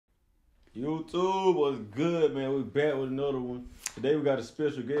YouTube was good, man. We back with another one. Today we got a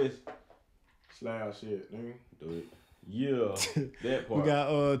special guest. Slide shit, nigga. Do it. Yeah, that part. We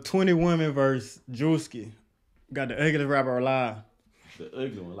got 20 women versus DRUSKI'S. Got the ugliest rapper alive. The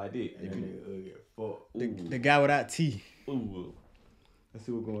ugly one, like that. That nigga ugly as fuck. The guy without teeth. Ooh. Let's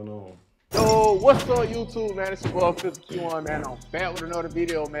see what's going on. Yo, what's up, YouTube, man? It's your boy 51, man. I'm back with another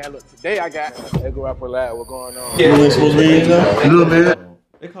video, man. Look, today I got UgliestRapperAlive. What's going on? Yeah, you ain't supposed to be Man.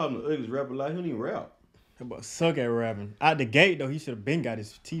 They call him the ugliest rapper alive. He don't even rap. That boy suck at rapping. Out the gate, though, he should have been got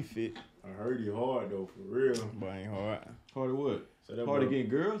his teeth fit. I heard he hard, though, for real. But ain't hard. Hard at what? So that hard to get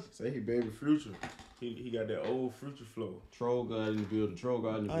girls? Say he baby Future. He got that old Future flow. Troll God in the building. Troll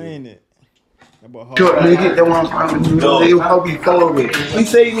God in the I building. ain't it. That boy hard. Short nigga, that one I'm trying to do. They hope he follow me. He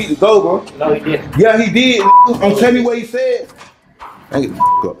said he need to go, bro. No, he didn't. Yeah, he did. I'm telling you what he said. I get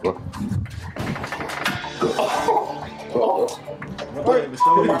the up, bro. Look at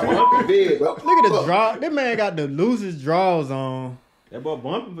Bro. the draw. That man got the loosest draws on. That boy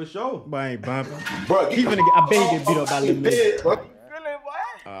bumping for sure. But ain't bumping. Bro, He finna get, I bet he get beat up by Lil Midget. bro. Really,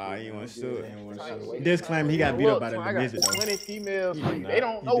 boy? He want to shoot. Disclaimer, he got beat up by the I Midget, got though. 20 females. They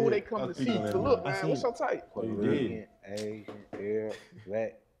don't know who they come to see. So look, man, what's your type? You did. Asian, Arab,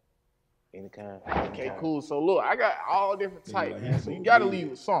 Black, any kind. Okay, cool. So look, I got all different types, man. So you gotta leave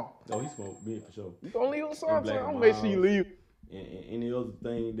with something. Oh, he smoked big for sure. You gonna leave with something? Black So I'm and gonna make sure you mild. leave. And any other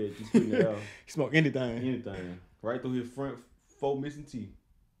thing that you put in there, He smoke anything. anything. Right through his front 4 missing teeth.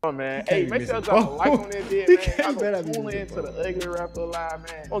 Oh, man. can't Hey, be make sure y'all missing. drop a like on that He video, man. can't Y'all better go be tune missing. into the Ugly Rapper Alive,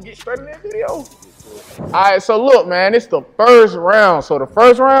 man. Gonna get straight in that video. Alright, so look, man, it's the first round. So the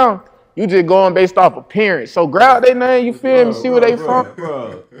first round, you just going based off appearance. So grab their name, you feel me? See where they from.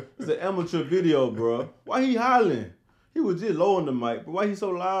 Bro, it's an amateur video, bro. Why he hollering? He was just low on the mic, but why he so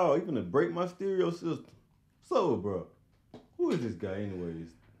loud? He finna break my stereo system. So, bro, who is this guy anyways?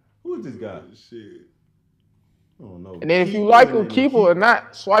 Who is this guy? Shit. I don't know. And then if you like him, keep him or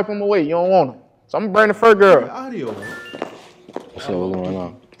not, swipe him away. You don't want him. So I'm gonna bring the first girl. Audio, man. What's going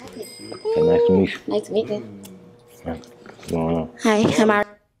on? Okay, nice to meet you. Nice to meet you. What's going on? Hi, am I?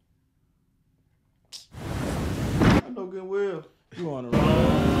 I know good well. You on the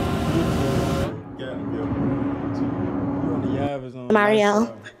wrong. Got me, You on the Yalvish on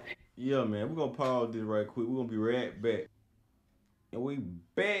Mario. Yeah, man, we're gonna pause this right quick. We're gonna be right back. And we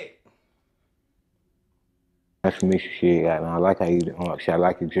back. Nice to meet you. Shit, I like how you do. Shit, I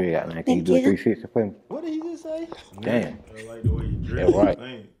like your dread. Can you Thank do a you. 360 for me? What did he just say? Damn. I like the way you dress. Yeah, right.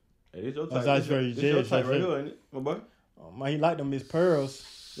 Man. Hey, this your That's type. actually This your Jay, type right Jay. here, ain't it, my boy? Oh, man, he like them Miss Pearls.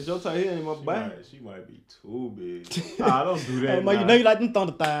 This your type here, ain't it, my boy? She might be too big. Nah, don't do that. Oh, man, you know you like them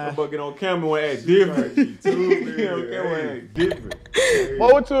thunder My thighs. boy get on camera and act different. She too big. Get on camera and act different.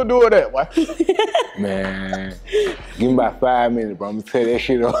 What you do with that, boy? Man, give me about 5 minutes, bro. I'm gonna tear that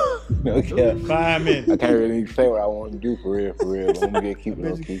shit off. No cap. 5 minutes. I can't really say what I want to do for real, for real. But I'm gonna keep it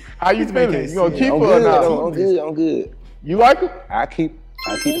low key. How you feeling? You gonna keep her I'm or good, not? I'm good. You like her? I keep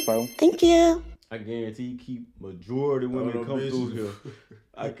the phone. Thank you. I guarantee you keep majority of women Oh, come through bitches.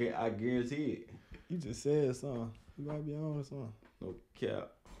 here. I guarantee it. You just said something. You gotta be on or something. No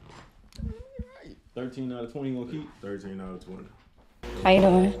cap. 13 out of 20 gonna keep. 13 out of 20. How you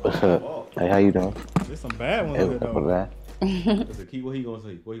doing? What's up? Hey, how you doing? There's some bad ones Hey, over there, what's though. up? That's a key. What he gonna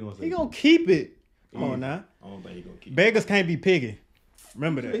say? What he gonna say? He gonna keep it. Come on now. I don't think he gonna keep Beggars can't be piggy.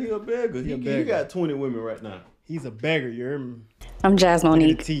 Remember He that. a beggar. He a He beggar. got 20 women right now. He's a beggar, you hear me? I'm Jazz Look at the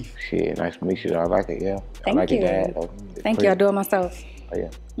Monique. teeth. Shit, nice to meet you. I like it, yeah. I Thank like you. your dad, though. Thank you. I do it myself. Oh, yeah.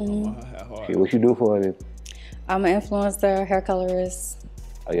 Hard. Shit, what you do for it? I'm an influencer, hair colorist,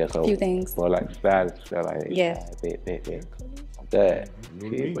 Oh, yeah, so. few things. For like stylist, so like. Yeah. Bet. I'm good.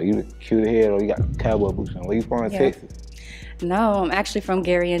 Shit, but you look cute ahead, or you got cowboy boots on. Where you from in Yeah. Texas? No, I'm actually from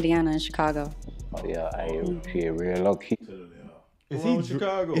Gary, Indiana, in Chicago. Oh, yeah, I am. Shit, real low key. Is Wrong he with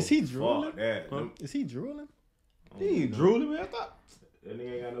Chicago? Is he drooling? Fuck that. Huh? Is he drooling? He ain't drooling, man. I thought That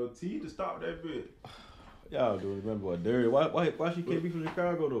nigga ain't got no teeth to stop that bitch. y'all do remember what dirty. Why she can't be from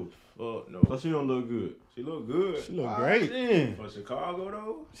Chicago though? Fuck no. So she don't look good. She look good. She look great. Damn. For Chicago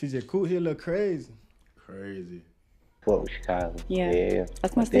though? She's just cool. She a little crazy. Crazy. Fuck with Chicago. Yeah.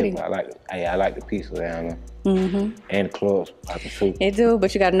 That's my But city. definitely, I like the pizza down there. Mm-hmm. And the clubs, popping too. It do,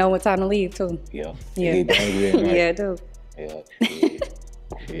 but you gotta know what time to leave too. Yeah. Yeah. It get angry at night. Yeah, it do. Yeah.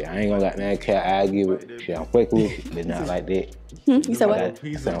 Shit, I ain't gonna got that cat. I give it. Shit, I'm fucking with you, but not like that. You said I what?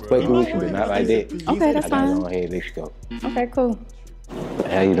 got, I'm fucking with you, but not like that. Okay, that's I gotta fine. go ahead and let you go. Okay, cool.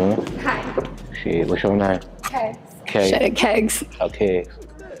 How you doing? Hi. Shit, what's your name? Kegs. Kay. Kegs. Okay.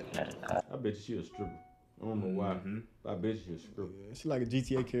 I bet you she a stripper. I don't know why. I bet you she a stripper. She like a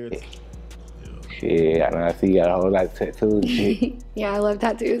GTA character. Shit, I see you got a whole lot of tattoos and shit. Yeah, I love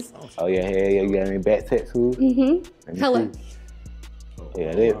tattoos. Oh yeah, hell yeah, you got any back tattoos? Mm-hmm. Hello.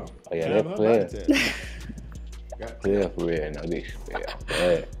 Yeah, that. Oh yeah, that's player. Player for real, no this.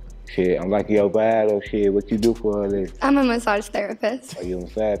 Yeah, shit, I'm like your vibe though. Shit, what you do for her? I'm a massage therapist. Oh, you a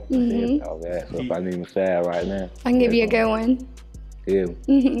massage? Mm-hmm. Oh, God. So if I need a massage right now, I can give you a good one. Yeah.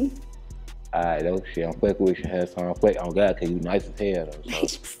 Mm-hmm. Alright, though, shit, I'm fucking with you. Have some flex on God, cause you nice as hell, though.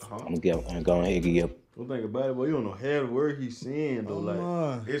 So I'm gonna go ahead and give you. Don't think about it, boy. You don't know half the word he's saying though.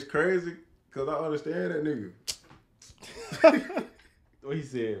 Like it's crazy, cause I understand that nigga. what he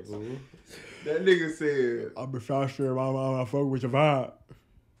said, bro. That nigga said, I'll be faster, I fuck with your vibe.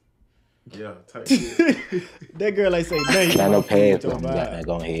 Yeah, type shit. That girl like say, "Dang, got no pads, but I'm gonna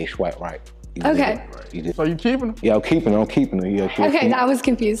go ahead and swipe right. Okay. So you keeping them? Yeah, I'm keeping them. Yeah, shit. Okay, I was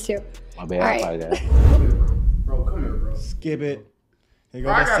confused too. My bad. All right. I got it. Bro, come here, bro. Skip it. Here go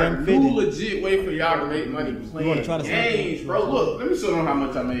Bro, I that got a 750. new legit way for y'all to make money playing wanna try to games, bro. Look, let me show them how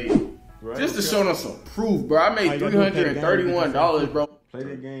much I made. Right? Just to show them some proof, bro. I made $331, bro. Play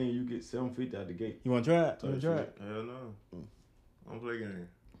that game, you get $750 out the gate. You wanna try it? You wanna try it? Hell no. I don't play game.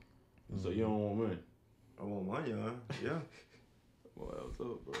 So you don't want money. I want money, huh? Yeah. Boy, what's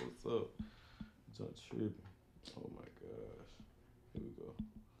up, bro? What's up? Jump tripping. Oh my gosh. Here we go.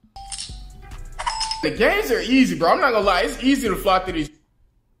 The games are easy, bro. I'm not gonna lie. It's easy to fly through these.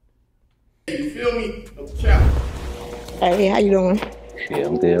 You feel me? Challenge. Hey, how you doing? Shit,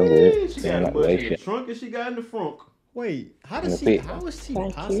 I'm good. She got a bunch in the trunk and she got in the front. Wait, how is she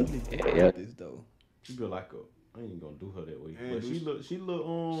possibly yeah. this though? She feel like I ain't gonna do her that way. Man, But she look she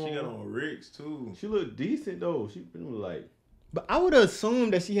got on rigs too. She look decent though. She been like. But I would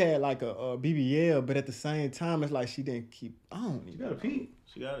assume that she had like a BBL, but at the same time, it's like she didn't keep on. She got a P.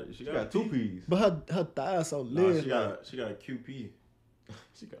 She got two P's. But her thighs so Nah, lit. she got a QP.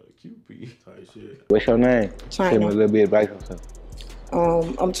 She got a QP type shit. What's your name? China. Tell me a little bit about yourself.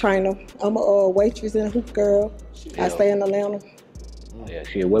 I'm China. I'm a waitress and a hoop girl. I stay in Atlanta. Yeah,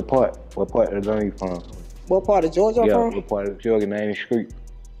 shit. What part of Atlanta you from? What part of Georgia I'm from? What part of Georgia? Name the street.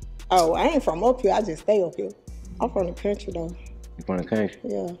 Oh, I ain't from up here. I just stay up here. I'm from the country though. You from the country?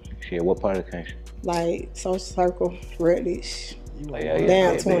 Yeah. Shit, what part of the country? Like Social Circle, Reddish. Yeah,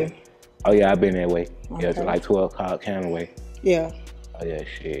 down 20. Oh yeah, I've been that way. Okay. Yeah, it's like 12 Cobb County way. Yeah. Oh yeah,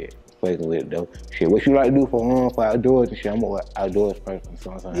 shit. Fucking with it though. Shit, what you like to do for outdoors and shit? I'm an outdoors person.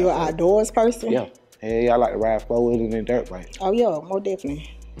 So You an outdoors person? Yeah. Hey, I like to ride 4-wheelers and dirt bikes. Oh yeah, more definitely.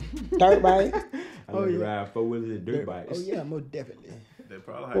 Dirt bike. I like to ride 4-wheelers and dirt bikes. Oh yeah, most definitely. They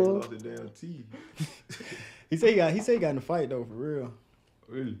probably how you lost the damn teeth. He said he got in a fight though, for real.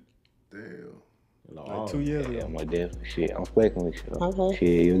 Really? Damn. Like 2 years ago. Yeah, my definitely. Shit, I'm fucking with you. Okay.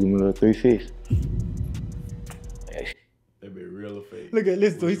 Shit, you give me a little 360. Yeah, That be real or fake.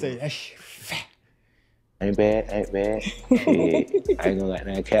 Listen to him, he say, that shit fat. ain't bad. Shit, I ain't gonna let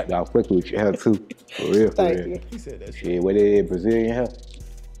that cap down fucking with your hair too. For real, for Thank real. you. He said that shit. Shit, what it is, Brazilian hair?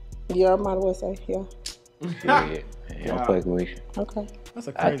 Yeah, I might as well say, yeah. Shit, yeah, I'm fucking with you. Okay. That's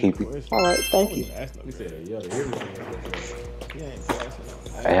a I crazy keep it. question. All right, thank you. He said, yeah, everything. He ain't asking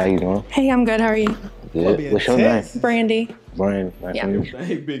no. Hey, how you doing? Hey, I'm good. How are you? Good. What's your name? Brandy. Brian. Nice Yeah. to meet you.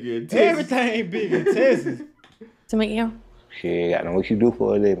 Everything big in Texas. Everything big in Texas. To meet you. Shit, I know what you do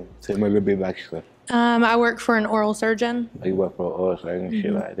for a living. Tell me a little bit about yourself. I work for an oral surgeon. Oh, you work for an oil surgeon and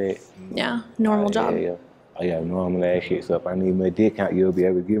shit like that. Yeah, normal job. Yeah. Oh, yeah, normal ass shit. So if I need my discount, you'll be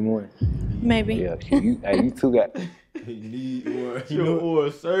able to give me one. Maybe. Yeah, shit, you two got. He need one. You know- or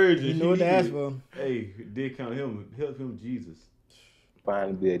a surgeon. You know what to ask for. Hey, did count him. Help him, Jesus.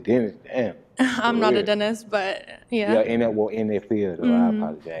 Finally be a dentist. Damn. I'm For not a real. dentist, but Yeah, yeah. in that field, though. I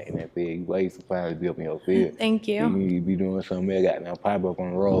apologize. In that field, you ways to finally be up in your field. Thank you. You be doing something else, got now probably up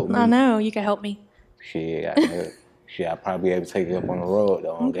on the road. I know. You can help me. Shit, I'll probably be able to take it up on the road,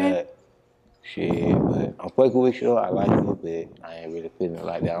 though. On Okay. God. Shit, but I'm fucking with you. I like you, but I ain't really feeling it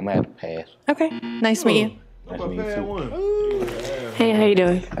like that. I'm gonna have to pass. Okay. Nice to meet you. Nice How to about meet you pad too. one? Hey, how you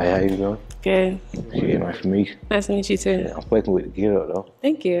doing? Hey, how you doing? Good. Shit, nice to meet you. Nice to meet you too. I'm fucking with the get up though.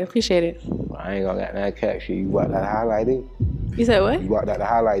 Thank you. Appreciate it. I ain't gonna got that cat shit. You walked out the highlight there? You said what? You walked out the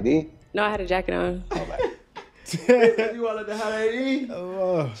highlight there? No, I had a jacket on. Oh, like, You all at the highlight.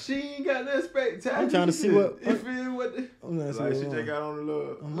 Oh, She ain't got that spectacular. I'm trying to see what- You feel what? The, I'm not Like she saying just got on the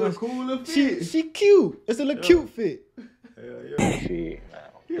little. look cool little fit. she cute. It's a little cute fit. Hell yeah. shit.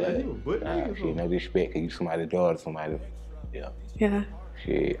 Yeah, you a butt nigga, Shit, no disrespect, cause you somebody's daughter, somebody. Yeah. Yeah.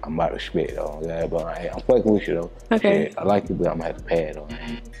 Shit, I'm about to respect though. Yeah, but I'm fucking with you though. Okay. Shit, I like you, but I'm gonna have to pad though.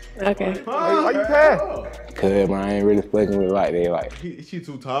 Okay. Why you pass? Cause man, I ain't really fucking with like they like. She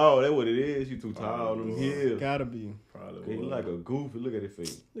too tall. That's what it is. She too tall. Them heels. Gotta be. He like a goofy. Look at his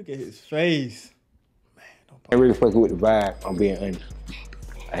face. Look at his face. I really fucking with the vibe. I'm being honest.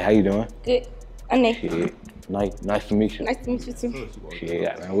 Hey, how you doing? Good. I'm Nick. Shit. Nice to meet you. Nice to meet you too. Shit,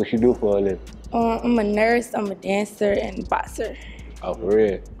 goddamn. What you do for a living? I'm a nurse, I'm a dancer, and boxer. Oh, for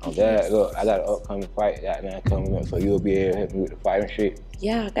real? Oh, God. Look, I got an upcoming fight goddamn coming up, so you'll be able to help me with the fight and shit.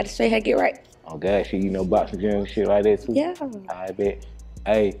 Yeah, I gotta show you how to get right. Oh, God, shit, you know boxing gym and shit like that too? Yeah. I bet.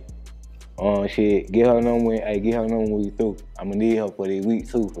 Hey, shit, get her number when you through. I'ma need her for this week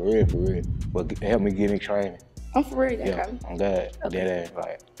too, for real. But help me get in training. I'm for real, Yeah, okay. on God. Okay. That ass,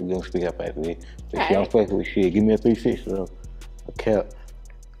 like, we gonna speak up after this. But All shit, I'm right. fucking with shit. Give me a 360 though. A cap.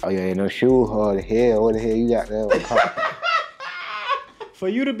 Oh yeah, and those shoes hard as hell. What the hell you got there? For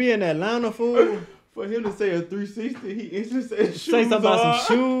you to be in Atlanta, fool. For him to say a 360, he instantly said shoes. Say something about hard.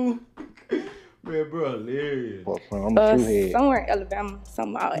 some shoe. Man, bro, hilarious. I'm a shoe head. Somewhere in Alabama,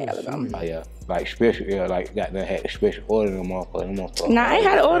 somewhere out in Alabama. Oh yeah, like special, yeah, like got them had the special order them motherfuckers. Nah, I ain't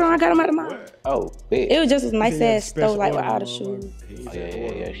had to order them, I got them out of mine. Oh, bet. It was just a nice Yeah, ass store, special like with order all the them, shoes. Oh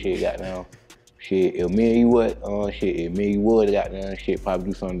yeah, shit got down. Shit, if me and you would, got down, shit, probably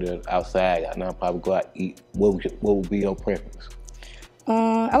do something outside, got down, probably go out and eat. What would be your preference?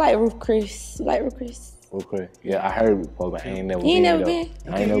 I like Ruth Chris. You like Ruth Chris? Okay. Yeah, I heard it before, but I ain't never You been. ain't never though. been?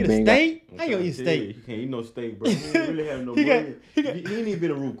 I ain't never been. Steak? How you gonna eat He steak? can't eat no steak, bro. He ain't really have no money. He ain't even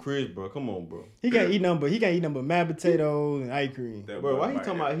been a Ruth Chris, bro. Come on, bro. He can't eat nothing but mashed potatoes and ice cream. Bro, why he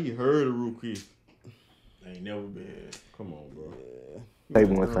talking about he heard of Ruth Chris? Ain't never been. Come on, bro. Take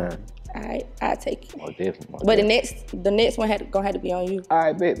one time. Alright, I'll take it. Oh, definitely. But the next one gonna have to be on you.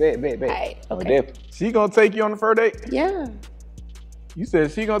 Alright, bet. Alright, Oh, okay. definitely. She gonna take you on the first date? Yeah. You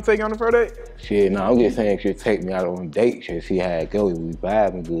said she gonna take you on the first date? Shit, no, I'm just saying she'll take me out on a date, shit, see how it goes. We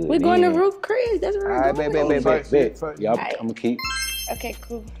vibing good. We're going to then. Ruth Chris. That's what we're doing. Bet. Y'all, Alright. I'ma keep. Okay,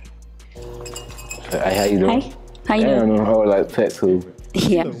 cool. Hey, how you doing? Hi. How you Damn, doing? them whole like tattoo.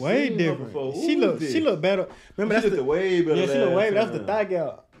 Yeah. Look way different. She look better. Remember She that's looked way better. Yeah, she look last way better. That's the time. thigh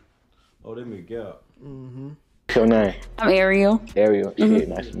gap. Oh, they make gap. What's your name? I'm Ariel. Ariel. Shit,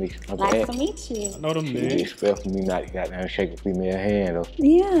 nice to meet you. Nice to meet you. I know them Shit, niggas. it's special for me not to goddamn shake a female hand though.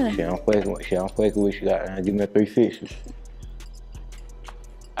 Yeah. Shit, I'm fucking with you. Goddamn, give me a 360.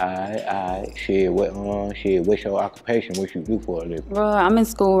 Alright. Shit, what's your occupation? What you do for a living? Bro, I'm in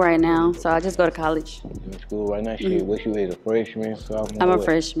school right now, so I just go to college. You in school right now? Shit, what you is, a freshman, sophomore? I'm a what?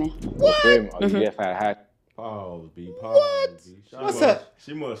 freshman. What? A freshman? Oh, you just out of high. Pause, B. Pause, B. What's that?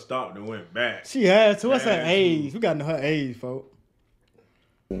 She must have stopped and went back. She had to. What's her age? We got to know her age, folks.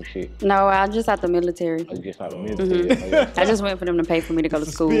 Shit. No, I'm just out the military. Oh, you just out of military. Oh, yeah. I just went for them to pay for me to go to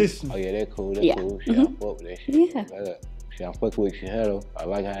school. Suspicion. Oh, yeah, that's cool. Yeah. Shit, I fuck with that shit. Yeah. Shit, I'm fucking with you, hello. I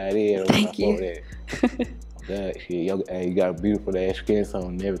like how it is. Thank you. I fuck with that. God, shit, hey, you got a beautiful ass skin tone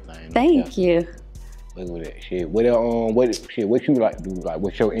and everything. Thank you. Fuck with that shit. What you like to do? Like,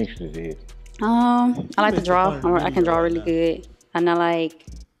 what your interest is? I like to draw. I can draw really good. And I like.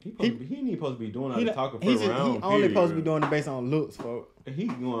 He ain't even supposed to be doing all the talking for He's around. only supposed to be doing it based on looks, folks. He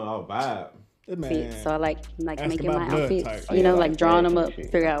going all vibe. That man. Feet. So I like Asking making about my blood outfits. type. Oh, You yeah, know, like like drawing them fashion up,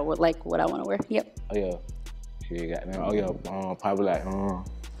 shit. figure out what I want to wear. Yep. Oh, yeah. Shit, goddamn. Oh, yeah. Probably like,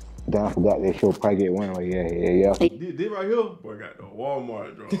 damn, I forgot that show, Project One. Oh, yeah. Did right here? Boy got the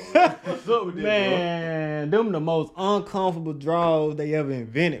Walmart draw. What's up with this, Man, them the most uncomfortable draws they ever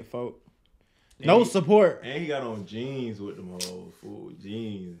invented, folks. No support. And he got on jeans with them whole full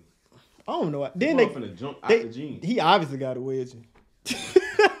jeans. I don't know what. Then Then they finna jump out they the jeans. he obviously got a wedge.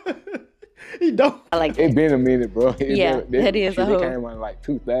 He don't. I like It been a minute, bro. That is a It whole. came out in like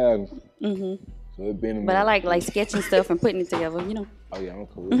 2000. Mm-hmm. So it been a minute. But I like sketching stuff and putting it together. You know. Oh, yeah, I'm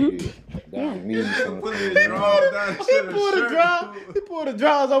cool with shit. Yeah. Me and some. Put his drawers down. He pulled the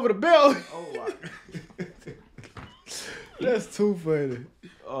drawers over the belt. Oh my. That's too funny.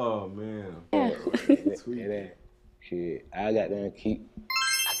 Oh man. That shit. I got them keep.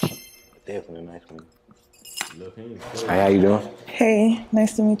 Definitely a nice one. Hey, how you doing? Hey,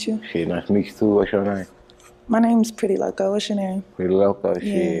 nice to meet you. Shit, nice to meet you too. What's your name? My name's Pretty Loco. What's your name? Pretty Loco. Yeah.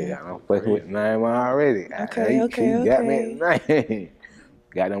 Shit, I'm fucking with the name already. Okay. You got me at the name.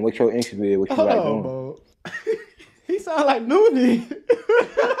 Goddamn, what's your interest is? What you like doing? Bro. He sound like Noonie.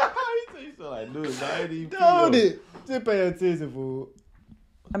 He sound like Noonie. Don't it? Just pay attention, fool.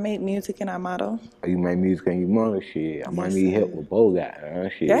 I make music and I model. Oh, you make music and you model shit. I might need help with both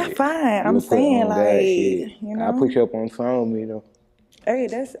guys. Shit. That's fine. I'm You'll put saying on that like, shit. you know. I'll put you up on song, you know. Hey,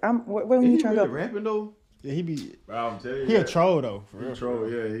 where you trying to go? Rapping though? Yeah, he be. Bro, I'm telling you. He a troll though. For He real. troll,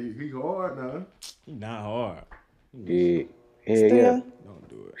 yeah. He hard now. He not hard. Yeah. Hell Still? yeah. Don't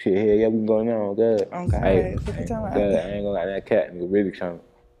do it. Shit, hell yeah, we can go now. Good. Okay. Hey, What you talking about? good. I ain't gonna let that cat nigga really trying.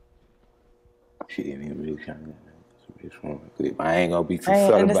 Shit ain't even really trying. This one. I ain't gonna be too I ain't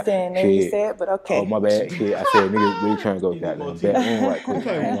subtle about understand shit. that you said, but okay. Oh, my bad. Shit, I said niggas really trying to go goddamn back room right quick.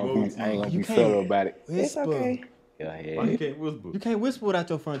 I ain't gonna be subtle about it. It's okay. Yeah, You can't whisper. You can't whisper without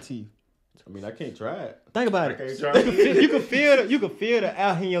your front teeth. I mean, I can't try it. Think about it. can't try You can feel the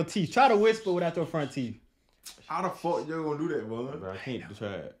out in your teeth. Try to whisper without your front teeth. How the fuck you gonna do that, man? Bro, I can't try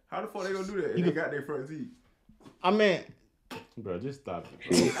it. How the fuck they gonna do that? They got their front teeth. I mean, bro, just stop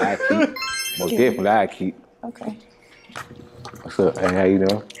it. Shit, I keep. Most definitely, I keep. Okay. What's up? Hey, how you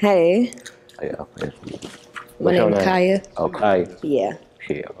doing? Hey, Oh, yeah, okay. my name is Kaya. Oh, Kaya. Yeah.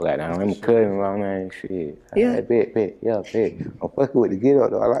 Shit, right now, I'm cousin, long name. Shit. Yeah. I bet. Yeah, bet. I'm fucking with the get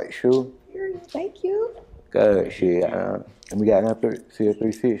up, though. I like the shoe. Thank you. Good shit. And we got another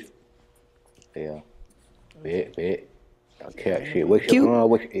 360. Yeah. Bet. Okay, shit. What's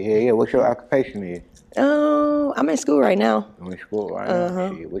your occupation is? I'm in school right now. I'm in school right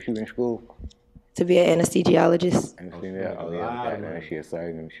now. Shit. What you in school? To be an anesthesiologist. Anesthesiologist. Oh yeah, goddamn shit,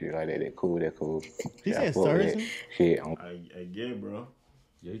 surgeon, shit like that. That cool. He said surgeon? Shit. Again, bro.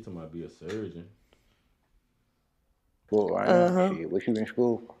 Yeah, you talking about be a surgeon. School right now. Shit. What you in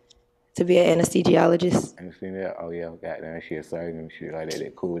school? To be an anesthesiologist. Anesthesiologist. Oh yeah, goddamn shit, surgeon, shit like that.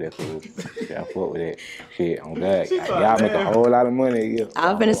 That cool. Shit, I fuck with that. Shit, on God. Y'all make a whole lot of money. Yeah.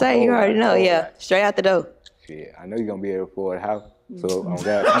 I'm finna say, you already know, yeah. Straight out the door. Shit, I know you're gonna be able to afford a house. So on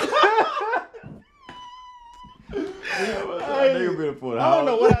God. I don't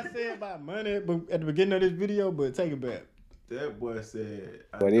know what I said about money but at the beginning of this video, but take it back. That boy said,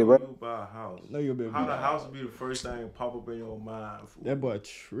 I What know is, bro? you buy a house. No, you'll be How the house be the first thing pop up in your mind? Fool? That boy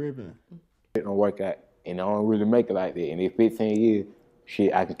tripping. It don't work out, and I don't really make it like that. And in 15 years,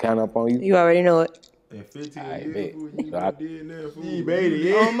 shit, I can count up on you. You already know it. In 15 I years, bet. fool, you So I- did that, fool. He made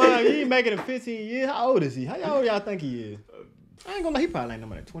it, Oh man, he ain't making it 15 years. How old is he? How old y'all think he is? I ain't gonna lie, he probably ain't no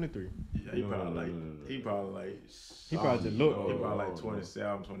more than 23. Yeah, he probably like, He probably just he look. probably like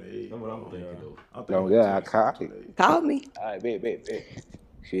 27, 28. That's what I'm thinking, though. I'm Oh yeah, I caught it. Call me. I bet.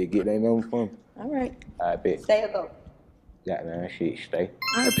 Shit, get that number from me. All right. I bet. Stay or go. Goddamn shit, stay.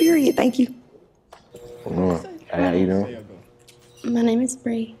 All right, period. Thank you. Hey, how you doing? My name is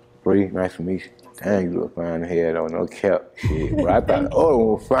Bree. Bree, nice to meet you. Damn, you look fine head on no cap. Shit, bro. I thought the other one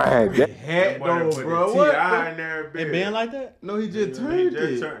was fine. Hat though, bro. What? What? In there, It bit. been like that? No, he just He turned just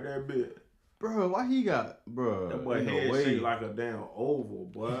it. turned that bit. Bro, why he got, bro? That boy ain't no head way. shaped like a damn oval,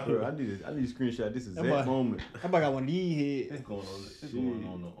 boy. Bro, I need to screenshot this That exact boy- moment. That boy got one of these It's heads. going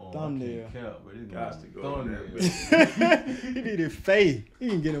on the Thumbnail. Cap, but it's Got to go going on on that that bitch. He need his face. He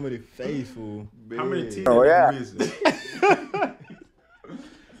can get him with his face, fool. How many teeth Oh, did yeah. you missing?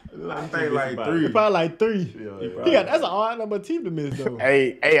 I think like He 3. probably like 3. Yeah. He got that's an odd number of teeth to miss though.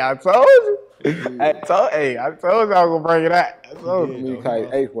 Hey, I told you. I told you I was gonna bring it out. I told you. Me call you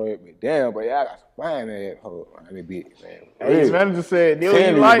H word, but damn, but y'all got some fine ass hoes. I mean, bitch, man. Hey, his manager said, "Do Tell you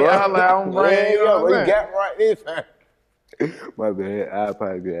you, like?" bro. I like, I'm bringing you know we what I'm saying? got right this time. My bad. I'll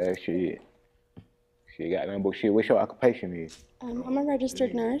probably be that shit. Shit, got nothing but shit. What's your occupation is? I'm a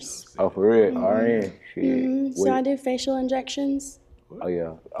registered nurse. Oh, for real? RN? Shit. So I do facial injections. Oh,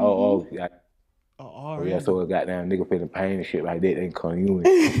 yeah. Oh, yeah. Oh, Oh, yeah, so a goddamn nigga feeling pain and shit like that, they can call you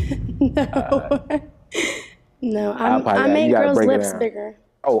in. No, I'll probably- I you make gotta girls' break it lips down. bigger.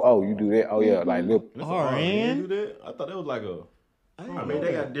 Oh, you do that? Oh, yeah, like lip. You RN? do that? I thought that was like a. I mean,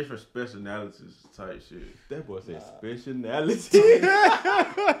 they got different specialities type shit. That boy said speciality.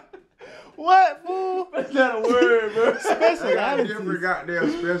 What, fool? That's not a word, bro. They got different Specialities.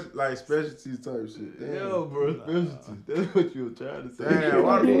 goddamn specialties type shit. Damn. Yo, bro, specialty. That's what you were trying to say. Damn,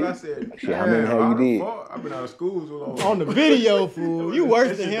 why the fuck I said? Shit, how many damn, how you why the did? fuck? I've been out of school so long. On the video, fool. You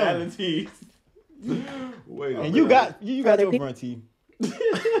worse than him. Specialities. Wait, And you got your front teeth.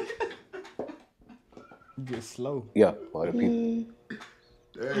 You get slow. Yeah, for the people.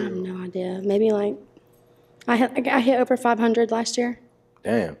 I have no idea. Maybe like I hit over 500 last year.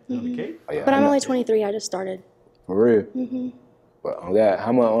 Damn. Okay. Oh, yeah, But I'm I know. only 23. I just started. For real? But on that,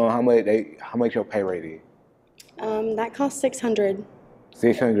 how much your pay rate is? That costs 600.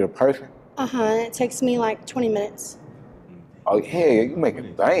 600 a person? It takes me like 20 minutes. Oh yeah, you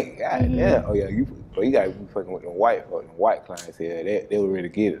making bank. God damn. Oh yeah, you gotta be fucking with the white clients here. They would really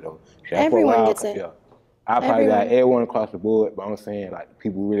get it though. Shit, I Everyone fuck with gets it. Yeah. I probably got Everyone. everyone across the board, but I'm saying like the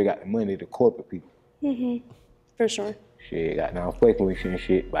people who really got the money, the corporate people. For sure. Shit, got now I'm fucking with you and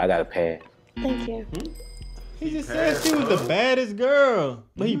shit, but I got a pass. Thank you. He just said she was the baddest girl,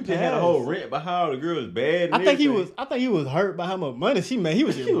 but he You just had a whole passed. rant about how the girl is bad. And I think he everything. was hurt by how much money she made. He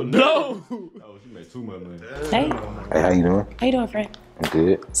was just blown. Oh, she made too much money. Hey, Hey, how you doing? how you doing, friend? I'm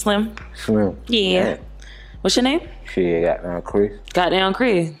good. Slim? Slim. Yeah. What's your name? Shit, goddamn Chris. Goddamn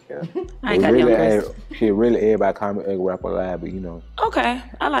Chris. Yeah. I ain't goddamn Chris. Shit, really, everybody call me UgliestRapperAlive, but you know. Okay,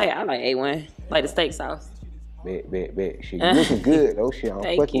 I like A1, like the steak sauce. Bet. Shit, you looking good though. Shit, I'm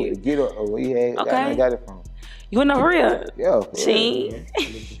fucking with the get up. Where you had? Okay. Got it from? You know for real? Yeah. Sheen.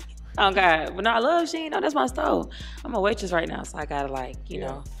 Oh God, but no, I love Sheen. No, that's my stove. I'm a waitress right now, so I gotta like, you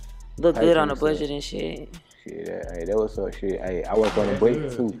know, look good on a budget and shit. Shit, that was so shit. Hey, I work on the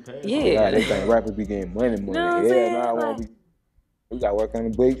break too. Yeah. God, they think rappers be getting money. Know what I'm saying? I want to be. We got to work on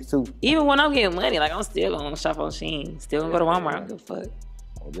the break too. Even when I'm getting money, like I'm still gonna shop on Sheen. Still gonna go to Walmart. I don't give a fuck.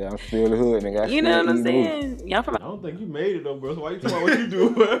 Yeah, I'm still the hood, nigga. You know what I'm saying? Yeah, I don't think you made it though, bro. So why you talking about what you do,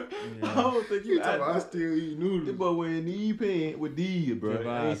 bro? I don't think you. I still eat noodles. This boy wearing knee pants with these, bro.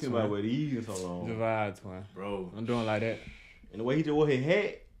 I ain't seen somebody wear these in so long. Divide, twin. Bro. I'm doing like that. And the way he just wore his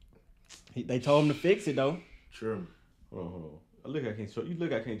hat. They told him to fix it though. True. Hold on. Look, I can't show you.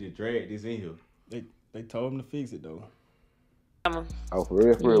 Look, I can't just drag this in here. They told him to fix it though. Oh, for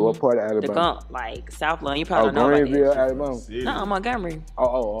real? What part of Alabama? The Gump, like Southland. You probably don't know about Greenville, this. Alabama. No, Montgomery.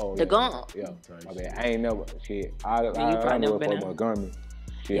 Oh. The Gump. Yeah. I mean, I ain't never shit. I probably never been there. Montgomery.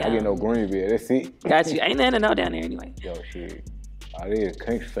 Shit, Yeah. I get no Greenville. That's it. Got you. Ain't nothing to know down there anyway. Yo, shit. Oh, they is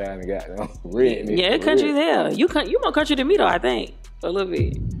countryside and goddamn red. Yeah, country's hell. You more country than me though, I think. A little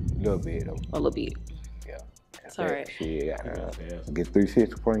bit. Little bit though. A little bit. Yeah. It's alright. Shit, get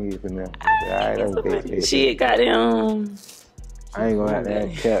 360 from you for now. Alright, shit, goddamn. I ain't gonna have to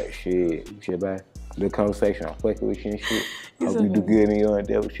have chat shit, bye. The conversation, I'm fucking with you and shit. Hope you do good in your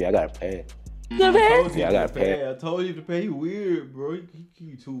endeavor. Shit, I got a pass. You got a pass? Yeah, I got a pass. I told you to pay. He weird, bro.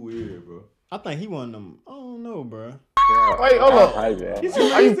 He too weird, bro. I think he one of them. I don't know, bro. Yeah. Wait, hold on. He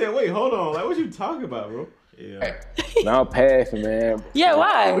said, wait, hold on. Like, what you talking about, bro? Yeah. Now I'm passing, man. Yeah,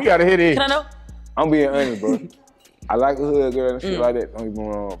 why? We gotta hit it. Can I know? I'm being honest, bro. I like a hood girl and shit like that. Don't get me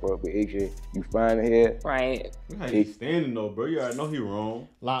wrong, bro. But AJ, you find it here. Right. How he standing though, bro? You already know he wrong.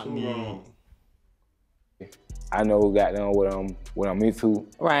 Lock me wrong. I know what I'm into.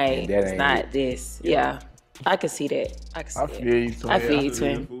 Right. That It's ain't not it. this. Yeah. I can see that. I can see I feel you, twin. I feel you,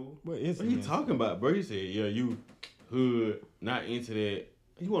 twin. What he talking about, bro? He said, yeah, you hood, not into that.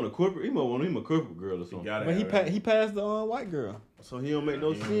 He want a corporate. He want him a corporate girl or something. But he passed the white girl. So he don't make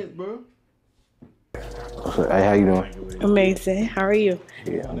no sense, bro. Hey, how you doing? Amazing. How are you?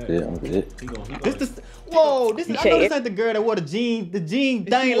 Yeah, I'm good. Whoa, I know this ain't the girl that wore the jeans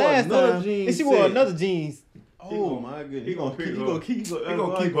thing last time. And she wore another jeans. Oh my goodness. He gonna keep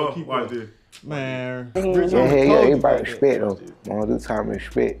up. Man. Yeah, everybody respect though. Wanna do time and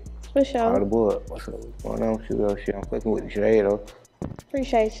respect. For sure. All the board. What's up? What's going on? Shit, I'm fucking with the shade though.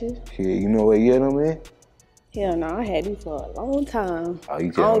 Appreciate you. Shit, you know what year them in? Hell no, I had these for a long time. Oh, you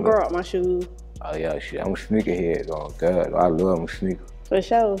I don't grow up my shoes. Oh yeah, shit. I'm a sneakerhead though. God, I love my sneakers. For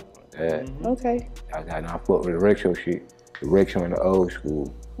sure. Yeah. Okay. I fuck with the retro shit. The retro and the old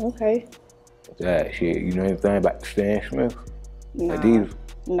school. Okay. That shit. You know anything about Stan Smith? Nah. Adidas?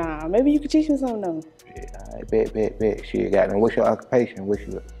 Nah, maybe you could teach me something though. Yeah, I bet. Shit, goddamn. What's your occupation?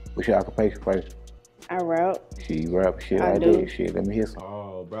 What's your occupation first? I rap. Shit, you rap shit I like do. that. Shit, let me hear some.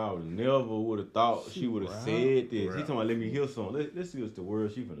 Oh, bro, I never would have thought she would have said this. He talking about let me hear some. Let's see what's the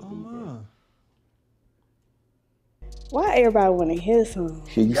word she finna do, bro. Why everybody want to hear something?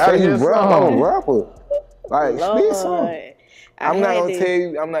 Shit, you say you rap, I'm a rapper. Like, spit some. I'm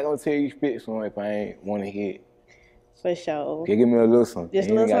not gonna tell you spit some if I ain't want to hear it. For sure. Yeah, give me a little something. Just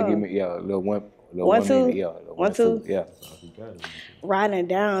you a ain't little gotta give something. me, a little one. One, two? Minute, one, two. Yeah. Riding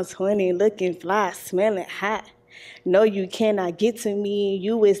down 20, looking fly, smelling hot. No, you cannot get to me.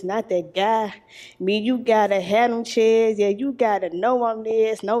 You is not that guy. Me, you gotta have them chairs. Yeah, you gotta know I'm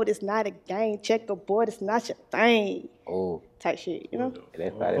this. No, it's not a game. Checkerboard, it's not your thing. Oh. Type shit, you know?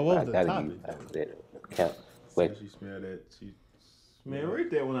 That's probably I gotta use that. Wait. She smelled that. Man, rate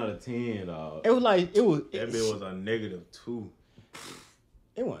that 1 out of 10, dog. It was like that bit was a -2.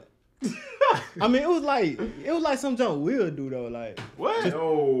 It wasn't. I mean, it was like some junk we'll do though. Like what?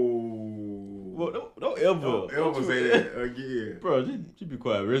 Well, don't ever say that again, bro. Just be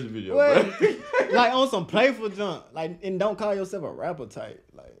quiet. Rest of the video, bro. Like on some playful junk. Like, and don't call yourself a rapper type.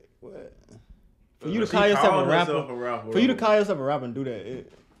 Like what? For you to call yourself a rapper. For you to call yourself a rapper and do that, you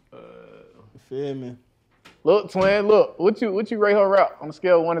feel me? Look, twin. Look, what you rate her rap on a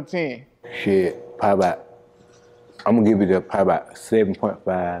scale of 1 to 10? Shit, probably about. I'm gonna give it probably about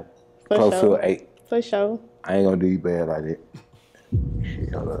 7.5, close to an 8. For sure. I ain't gonna do you bad like that.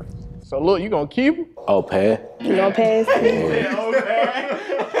 Shit, hold up. So look, you gonna keep her? Oh, pass. You gonna pass?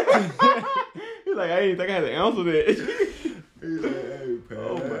 He's like, I didn't think I had to answer that. He's like, hey, pass.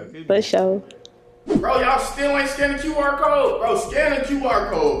 Oh my goodness. For sure. Bro, y'all still ain't scanning the QR code. Bro, scan the QR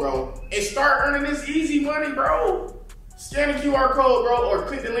code, bro. And start earning this easy money, bro. Scan the QR code, bro, or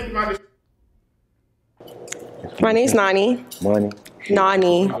click the link in my description. My name's Nani. Money.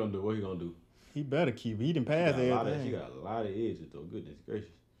 Nani. What he gonna do? He better keep it. He done passed everything. She got a lot of edges though. Goodness gracious.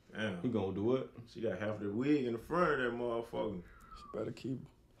 Damn. He gonna do what? She got half the wig in the front of that motherfucker. She better keep it.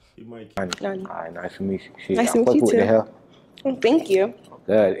 He might keep Nani. All right, nice to meet you. Shit, Nice to meet you with too. the hell. Oh, thank you. Oh,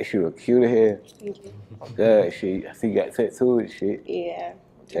 God, she was cute as hell. Thank you. Oh, God, she, I see you got tattoos and shit. Yeah.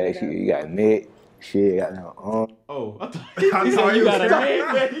 Yeah, she, you got a neck. Shit, got no arm. Oh, I thought you got a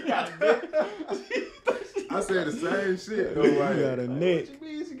neck. You got a neck. I said the same shit. You got a neck. What you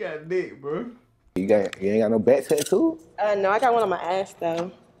mean she got a neck, bro? You ain't got no back tattoo? No, I got one on my ass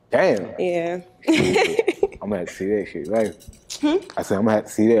though. Damn. Yeah. I'm gonna have to see that shit later. I said I'm gonna have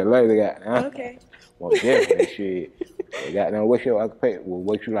to see that later, goddamn. Okay. Well, definitely shit. Goddamn, what's your occupation? Well,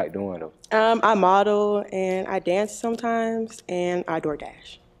 what you like doing though? I model and I dance sometimes and I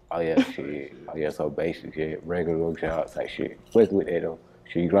DoorDash. Oh yeah, shit. Oh yeah, so basic shit, regular job type shit. What's with that though?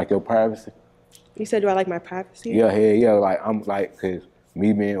 Shit, you like your privacy? You said, do I like my privacy? Yeah, hell yeah. Like I'm like, cause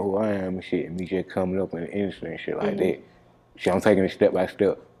me being who I am and shit, and me just coming up in the industry and shit like that. Shit, I'm taking it step by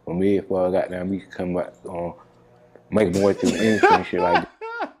step. For me, if I got down, me can come back make more through the industry and shit like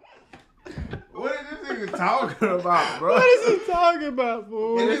that. What is this nigga talking about, bro? What is he talking about,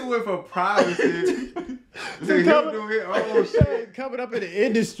 fool? And this went for privacy. Coming up in the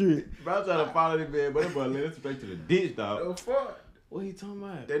industry. Bro, I'm trying to follow this man, but that boy led us straight to the ditch, dog. The fuck? What he talking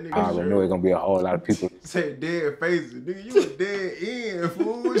about? That nigga I already know it's gonna be a whole lot of people. Say dead faces. Nigga, you a dead end,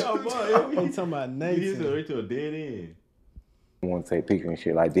 fool. Yo, boy, he talking about Nathan. He's straight to a dead end. I want to take pictures and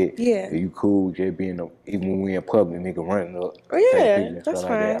shit like that. Yeah. You cool, just being even when we in public, nigga running up. Oh yeah, take pictures and that's stuff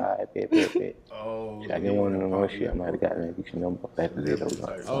fine. Like that. All right, bet. Oh, I didn't want to know shit. I might have gotten that bitch number back to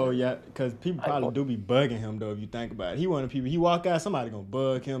that. Oh yeah, because people probably do be bugging him though. If you think about it, he one of the people. He walk out, somebody gonna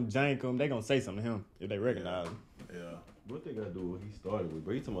bug him, jank him. They gonna say something to him if they recognize him. Yeah. What they gotta do what he started with?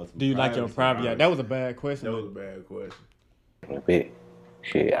 But he talking about some Do you like your private? Yeah, that was a bad question. That was a bad question. A bit.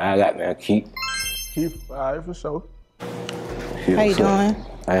 Shit, I got now keep. All right, for sure. Shit, How you what's up? doing?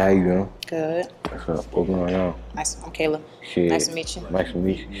 Hey, how you doing? Good. What's up? What's going on? Nice. I'm Kayla. Shit. Nice to meet you. Nice to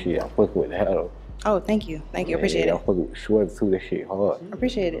meet you. Shit, I'm fucking with the hell though. Oh, thank you. Thank you. Appreciate I'm it. fucking with the sweater too. That shit hard.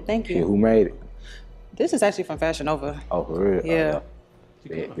 Appreciate it. Thank Shit, you. who made it? This is actually from Fashion Nova. Oh, for real? Yeah.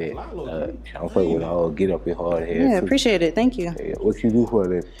 Bet. I'm fucking with the whole get up your hard head. Yeah, too. appreciate it. Thank you. Yeah, what you do for a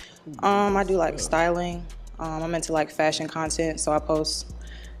living? I do like styling. I'm into like fashion content, so I post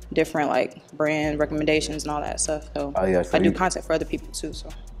different like brand recommendations and all that stuff. So, Oh, yeah, so I do you- content for other people too. So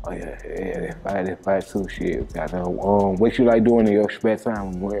Oh yeah, that fight too. Shit, goddamn. What you like doing in your spare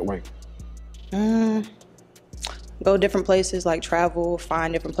time when you at work? go different places, like travel,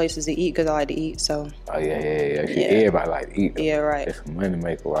 find different places to eat because I like to eat. So Oh yeah. Shit, Yeah. everybody like to eat. Though. Yeah, right. It's a money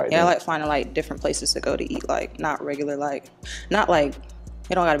maker right yeah, I there. like finding like different places to go to eat, like not regular, like not like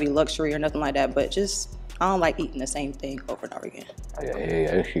it don't gotta be luxury or nothing like that, but just I don't like eating the same thing over and over again. Oh,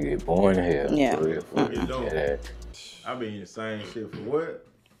 yeah. That shit get boring here. Yeah. For real. It don't. Yeah. I been eating the same shit for what?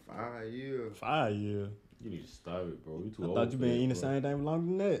 5 years. 5 years. You need to stop it, bro. You too I old. thought you for been that, eating the bro. same thing longer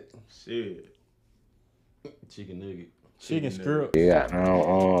than that. Shit. Chicken nugget. Chicken strip. Yeah.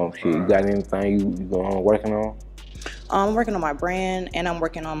 Now, shit. You got anything you going working on? I'm working on my brand and I'm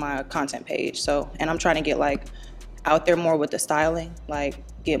working on my content page. So, and I'm trying to get like out there more with the styling, like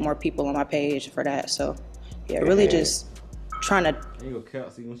get more people on my page for that. So, yeah, really just trying to. I ain't gonna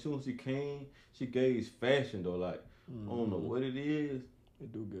count. See, when she came, she gave fashion though. Like, I don't know what it is. They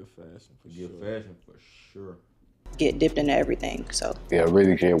do good fashion for Good sure. fashion for sure. Get dipped into everything. So, Yeah,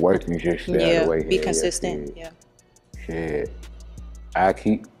 really just working, just stay out of yeah, the way. be Yeah, consistent. Yeah. Yeah. Shit. I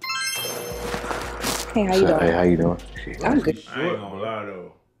keep. Hey, how you doing? Hey, how you doing? Shit. I'm good. I ain't gonna lie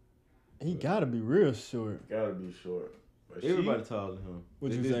though. He gotta be real short. Gotta be short. But Everybody taller than him.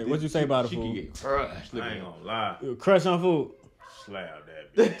 What you say? What you say about the She can food? get crushed. I ain't gonna lie. Crush on food. Slab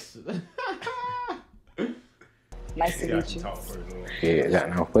that bitch. Nice to Got meet to you. talk first, though. Shit, got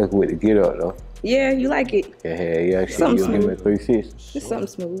no fucking with the get up though. Yeah, you like it. Yeah. Shit, Something you give me a smooth. 360. Just something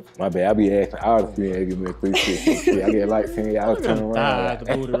smooth. My bad, I be asking all the females give me a 360. Shit, I get like 10 y'all turn around.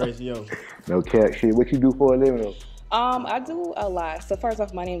 The booty ratio. No cap. Shit, what you do for a living though? I do a lot. So first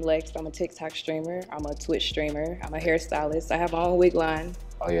off, my name's Lex. I'm a TikTok streamer. I'm a Twitch streamer. I'm a hairstylist. I have my own wig line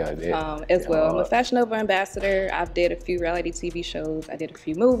Oh yeah, that. as well. I'm a Fashion Nova ambassador. I've did a few reality TV shows. I did a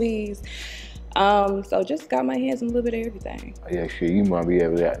few movies. So just got my hands in a little bit of everything. Oh, yeah, shit, you might be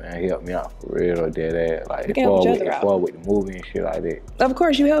able to help me out for real or dead ass. Like, We can help each other out. with the movie and shit like that. Of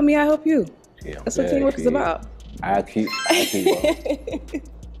course, you help me, I help you. Yeah, That's what teamwork is about. I keep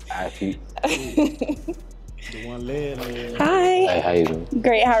I keep. The one leg. Hi. Hey, how you doing?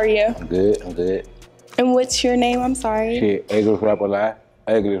 Great, how are you? I'm good. I'm good. And what's your name? I'm sorry. Shit, Ugliest Rapper Alive.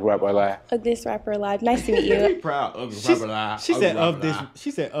 Ugliest Rapper Alive. Ugliest Rapper Alive. Nice to meet you. Proud Ugliest Rapper Alive. She said of this.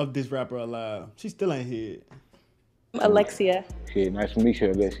 She said of this rapper alive. She still ain't here. Alexia. Shit, nice to meet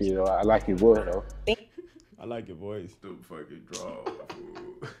you, Alexia. I like your voice though. I like your voice. Stupid fucking draw.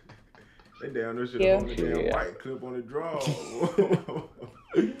 Fool. They down there shit Yeah. on the damn white clip on the draw.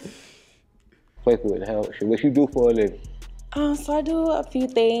 Fuck with the hell. Shit, what you do for a living? So I do a few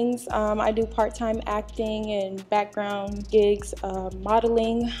things. I do part-time acting and background gigs,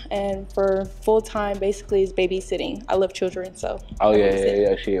 modeling, and for full-time basically is babysitting. I love children, so. Oh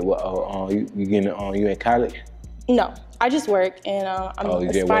yeah, shit. Well, you getting you in college? No, I just work and I'm an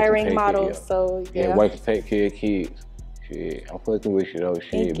aspiring model, so yeah. Yeah, work to take care of kids. Shit, I'm fucking with you though.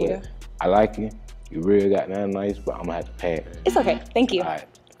 Shit, Thank you. But I like you. You really got nothing nice, but I'm gonna have to pass. It's okay. Thank you. All right.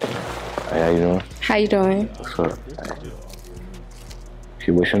 Hey, how you doing? How you doing? What's up?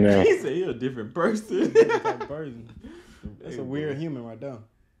 Shit, what's your name? He said he a different person. That's a weird human right there.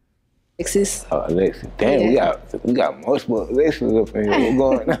 Alexis. Oh, Alexis. Damn, we got multiple Alexis up in here. What's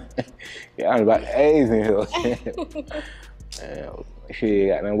going on? Yeah, I'm about A's in here. Shit,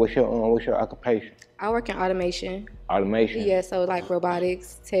 goddamn. What's your occupation? I work in automation. Automation? Yeah, so like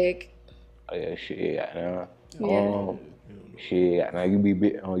robotics, tech. Oh yeah, shit, goddamn. Yeah. Shit, goddamn.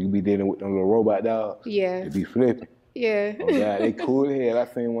 You be dealing with them little robot dogs. Yeah. They be flipping. Yeah. Oh God, they cool here. I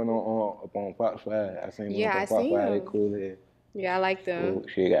seen one up on Fox 5. I seen one Yeah, up on I Fox seen 5. They them. cool here. Yeah, I like them. Cool.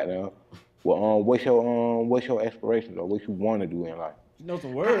 Shit, goddamn. Well, what's your aspiration though? What you want to do in life? You know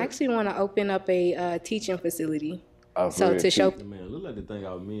some I words. actually want to open up a teaching facility. Oh, So to show. Man, look like the thing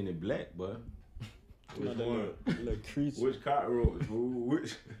I was mean in black, boy. Which one? Little creature. Which cockroach? Fool?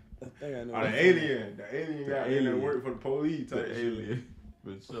 Which? I think I know. Oh, the alien. The alien got in there alien. work for the police. Type The shit. alien.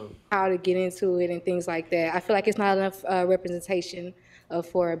 For sure. How to get into it and things like that. I feel like it's not enough representation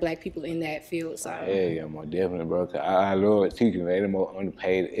for Black people in that field. So Yeah, most definitely, bro. 'Cause I love teaching. They the most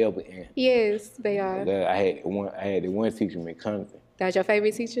underpaid ever in. yes, they are. I had the one teacher, McConaughey. That's your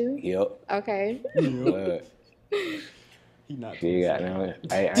favorite teacher? Yep. Okay. But He not. she got down.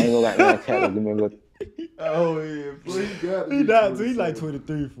 I ain't gonna got down cat. Give me a little. Oh yeah, boy, you got to He be not. 27. He like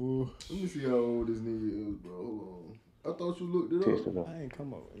 23, fool. Let me see how old this nigga is, bro. Hold on. I thought you looked it Test up. it up. I ain't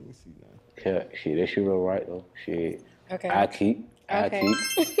come up. Let me see now. Cat. Shit, that shit real right though. Shit. Okay. I keep.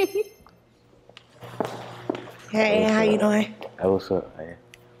 Hey, how you doing? Hey, what's up, man?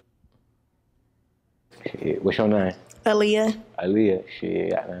 Shit, what's your name? Aaliyah. Aaliyah.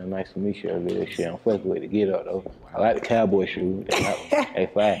 Shit, goddamn, nice to meet you, Aaliyah. Shit, I'm fucking with the get up though. I like the cowboy shoes. They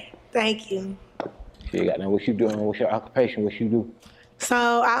fine. Thank you. Shit, goddamn, what you doing? What's your occupation? What you do? So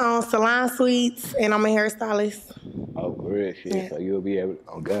I own Salon Suites and I'm a hairstylist. Oh, for real, shit. Yeah. So you'll be able to,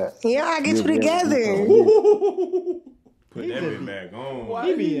 oh God. Yeah, I get you You'll be able to do together. something. Put that bit back on.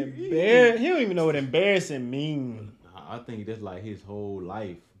 He be embarrassed. He don't even know what embarrassing mean. I think that's like his whole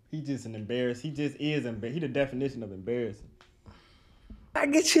life. He just an embarrassed. He just is embarrassed. He the definition of embarrassing. I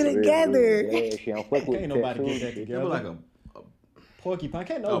get you For real, together. Yeah, shit, I'm fucking with Can't the nobody tattoos get that and shit. That together. was like a Porcupine.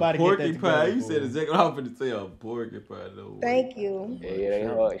 Can't nobody get that porky together. pie. You fool. said exactly what I was going to say. A porcupine. No way. Thank you. Yeah, they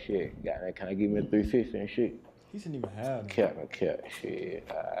hard shit. Goddamn, can I give me a 360 and shit? He shouldn't even have them. Cat, shit.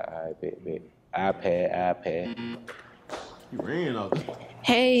 I bet. iPad. You ran off.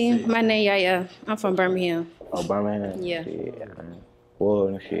 Hey, my name Yaya. I'm from Birmingham. Oh, Birmingham? Yeah. Shit, boy,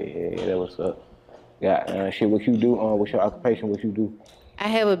 and shit. Yeah, that what's up. Shit, what you do? What's your occupation? What you do? I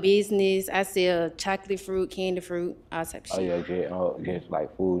have a business. I sell chocolate fruit, candy fruit, all type of Oh, shit. yeah, just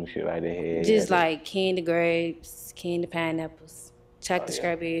like food and shit like that. Yeah, Just yeah, like candy grapes, candy pineapples, chocolate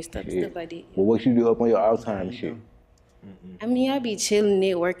strawberries, stuff like that. Well, what you do up on your off time and shit? I mean, I be chilling,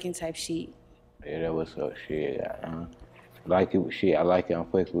 networking type shit. Yeah, that what's up, shit. Like it with shit. I like it. I'm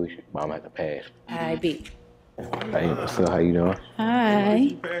fucking with you, but I'm at the pass. I be. Hey, what's up? How you doing?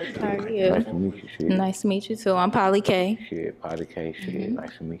 Hi. How are you? Nice to meet you, shit. Nice to meet you too. I'm Polly K. Shit, Potty K, shit.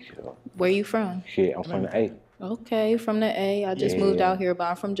 Nice to meet you. Where you from? Shit, I'm from the A. Okay, from the A. I just moved out here, but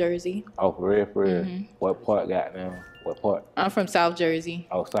I'm from Jersey. Oh, for real? What part got now? What part? I'm from South Jersey.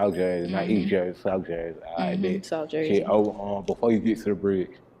 Oh, South Jersey, not East Jersey, South Jersey. All right, bet. South Jersey. Shit, over before you get to the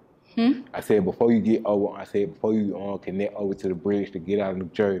bridge. I said before you get over. I said before you connect over to the bridge to get out of New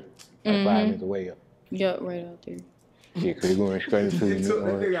Jersey, like 5 minutes away. Yep, right out there. Yeah, cause you're going straight into It took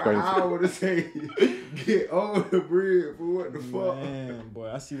that nigga an hour to say, get over the bridge for what the fuck. Man, boy,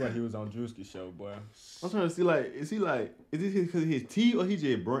 I see why he was on DRUSKI'S show, boy. I'm trying to see, like, is this because of his teeth or his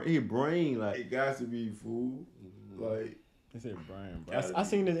brain, like? It got to be, fool. Like, They said brain, bro. I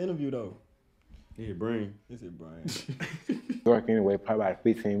seen this interview, though. his brain. It's his brain. Work anyway, probably about a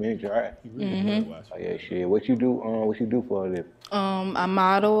 15-minute drive. Oh yeah, shit. What you do? What you do for a living? I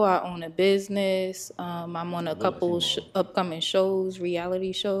model. I own a business. I'm on a couple upcoming shows,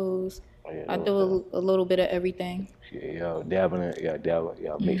 reality shows. Oh, yeah, I do a little bit of everything. Shit, dabbling,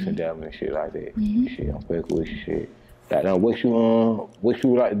 mixing, dabbling, shit like that. Shit, I'm fucking with you, shit. Like, now, what you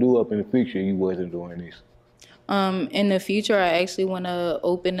would like to do up in the future? You wasn't doing this. In the future, I actually want to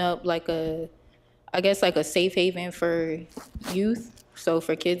open up like a safe haven for youth. So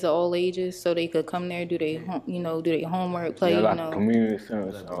for kids of all ages, so they could come there, do their homework, play, like community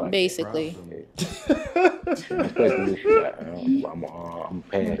center, basically. I'm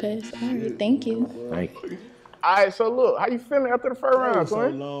past. All right, thank you. Thank you. All right, so look, how you feeling after the first round,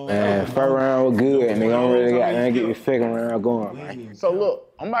 Quinn? Man, first round was good, and they don't really got to get the second round going, man. So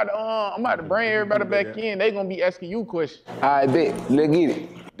look, I'm about to bring everybody back in. They gonna be asking you questions. All right, bet. Let's get it.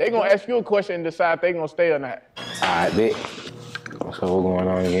 They gonna ask you a question and decide if they gonna stay or not. All right, bet. So what's going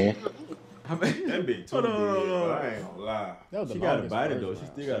on again? That bitch too big, bro. I ain't gonna lie. She got a body though. She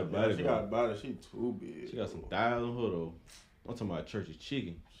still got a body. She got a body. She too big. She got some thighs on her though. I'm talking about church's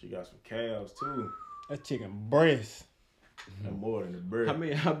chicken. She got some calves too. That chicken breast. And more than the breast. How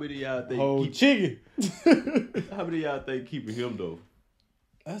many of y'all think whole chicken? How many of y'all think keeping him though?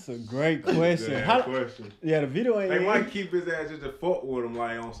 That's a great question. Question. Yeah, the video ain't. They might keep his ass just to fuck with him,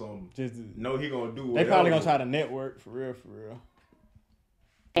 like on some. Just know he gonna do. They probably gonna try to network for real.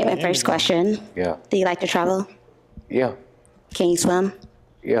 Okay, my first question. Yeah. Do you like to travel? Yeah. Can you swim?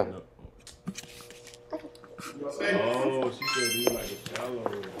 Yeah. Oh, she said, do you like to shallow?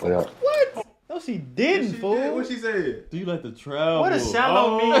 What up? What? No, she didn't, fool. What she said? Do you like to travel? What does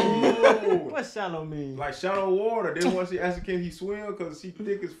shallow mean? What shallow mean? Like shallow water. Then once she asked can he swim because she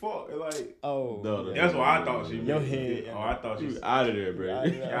thick as fuck. Like, no, that's what I thought she meant. Your head. Oh, I thought she was out of there, bro.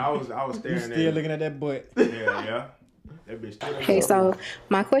 Yeah, I was staring at her. Still looking at that butt. Yeah. That bitch still. Okay, so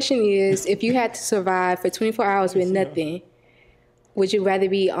my question is, if you had to survive for 24 hours with nothing, would you rather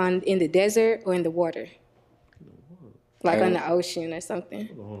be in the desert or in the water? Like on the ocean or something.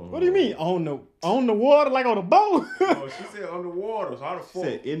 What do you mean on the water, like on the boat? Oh, she said underwater. So how the fuck?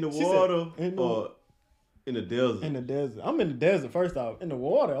 Said in the water or in the desert? In the desert. I'm in the desert first off. In the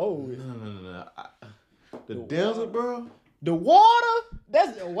water. Oh. No. The desert, bro. The water?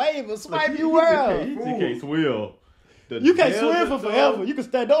 That's a wave of swipe you world. You can't swim. You can't swim for forever. You can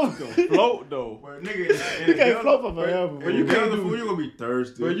stand over. Float though. But nigga, you can't float for forever. But you can't do. You gonna be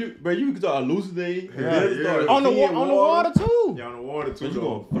thirsty. But you can start hallucinating. On the water too. Yeah, on the water too. But you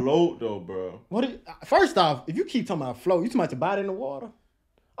gonna float though, bro. First off, if you keep talking about float, you talking about your body in the water.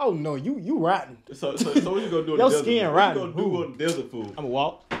 Oh no, you rotten. So what you gonna do? Your skin rotten. What you gonna do on the desert food? I'ma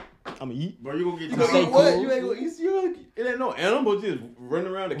walk. I'ma eat. But you gonna get. You gonna eat what? You ain't gonna eat. It ain't no animal just running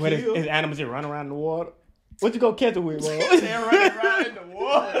around the kill. It's animals just running around in the water. What you gonna catch it with, bro? They're running around in the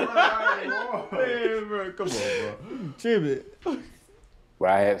water. Man, bro, come on, bro. Tribute.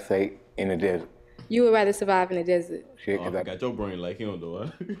 Well, I have to say in the desert. You would rather survive in the desert. Shit, I got your brain like him though.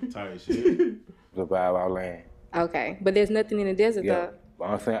 Tight shit. Survive our land. Okay, but there's nothing in the desert though. But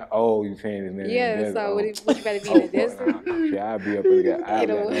I'm saying, you saying there's nothing in the desert. So would you rather be in the desert? Shit, I'll be up in the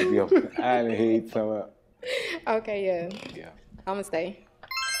island. I'll be up in the island here eating something up. Okay, yeah. I'm gonna stay.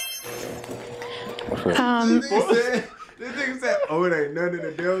 This nigga said, it ain't nothing in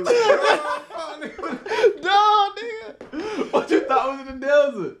the desert. No, nigga. What you thought was in the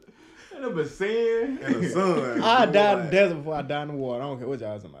desert? Ain't no but sand and the sun. I die in the desert before I die in the water. I don't care what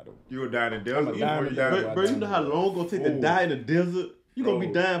y'all talking about. You would die in the desert. Bro, you know how long it's gonna take to die in the desert? You gonna be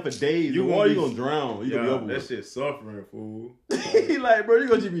dying for days. You gonna drown. You gonna be over. That shit suffering, fool. He like, bro, you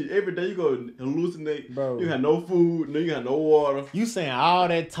gonna just be every day. You gonna hallucinate. Bro, you got no food. No, you got no water. You saying all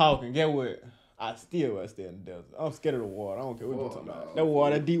that talking? Get what? I still in the desert. I'm scared of the water. I don't care what you're talking about. That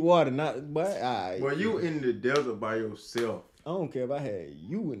water, deep water, not. But well, you in the desert by yourself. I don't care if I had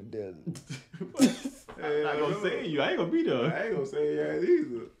you in the desert. I'm not gonna say you. I ain't gonna be there. I ain't gonna say yeah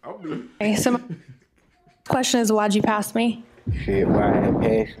either. I'll be. Okay, so my question is, why'd you pass me? Shit, why I had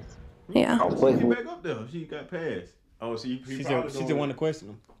passion. Yeah. She back up there. She got passed. Oh, she just wanted to question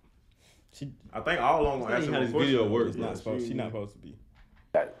him. I think all along that's how this video works. She's not supposed to be.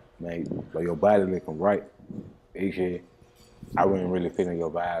 Man, but your body looking right. Shit, I wasn't really feeling your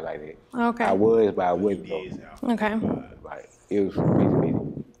vibe like that. Okay. I was, but I wasn't though. Okay. Like it was busy.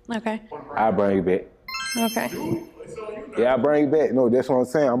 Okay. I'll bring you back. Okay. Yeah, I'll bring you back. No, that's what I'm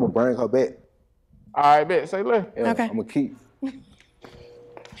saying. I'm gonna bring her back. All right, bet. Say less. Yeah, okay. I'm gonna keep.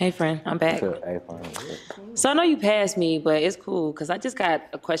 Hey, friend, I'm back. Hey, friend. So I know you passed me, but it's cool because I just got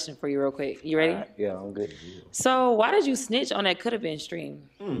a question for you real quick. You ready? Yeah, I'm good. So why did you snitch on that Could Have Been stream?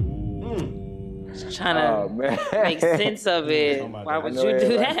 just trying to make sense of it. Why would you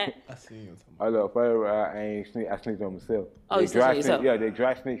do that? I see you. I look, first I ain't sneak. I sneaked on myself. Oh, you snitched on yourself? Yeah, they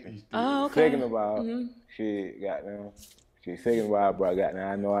dry sneaking. Oh, okay. Second of all, shit, goddamn. Second of all, bro, goddamn,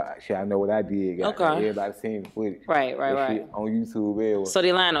 I know what I did. Goddamn. Okay. Everybody seen the footage. Right. Shit on YouTube, everywhere. So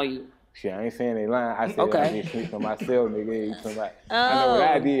they lying on you? Shit, I ain't saying they lying. I said I just sneaked on myself, nigga. You talking about? I know what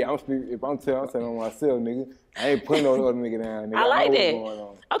I did. If I'm telling on myself, nigga. I ain't putting no other nigga down, nigga. I like know that. what's going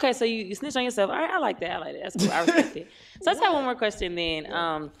on. Okay, so you snitch on yourself. All right, I like that. That's cool. I respect it. So let's have one more question then.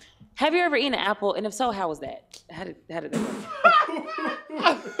 Have you ever eaten an apple? And if so, how was that? How did that go?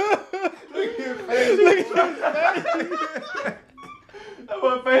 That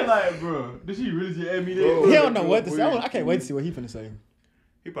boy face like, bro. Did she really just add me that? He don't know what to say. I can't wait to see what he finna say.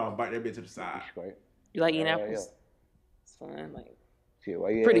 He probably bite that bitch to the side. You like eating apples? It's fun. Like, shit, why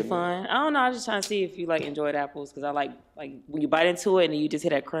you pretty fun. I don't know. I was just trying to see if you like enjoyed apples because I like when you bite into it and you just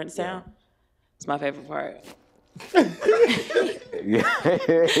hear that crunch sound. It's my favorite part. All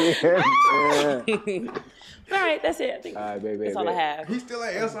right, that's it. I think that's all I have. He still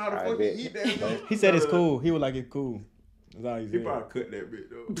ain't answer how the fuck he eat that. Though. He said it's cool. He would like it cool. That's all he said. He probably cut that bit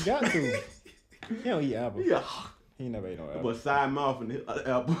though. You got to. He don't eat apples. Yeah. He never ate no apple. But side mouth and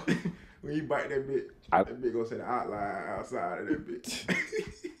apple. When you bite that bit, that bit gonna say the outline outside of that bit.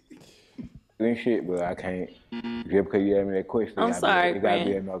 Then shit, but I can't. Just because you asked me that question, I'm sorry, it gotta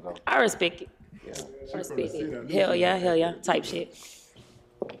be a man. no-go. I respect it. Yeah. I respect it. Hell yeah, type shit.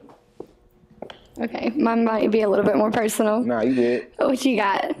 Okay, mine might be a little bit more personal. Nah, you did. What you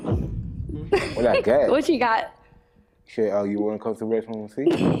got? What I got? What you got? Shit, you wanna come to the restaurant and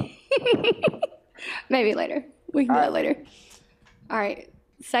see? Maybe later. We can do that later. All right.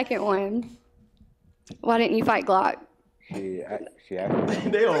 Second one. Why didn't you fight Glock? Shit,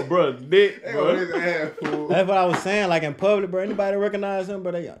 they on bro dick, bro. That's what I was saying. Like in public, bro. Anybody recognize him,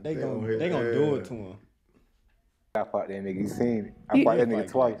 but they gonna do it to him. I fought that nigga. You seen it? I fought that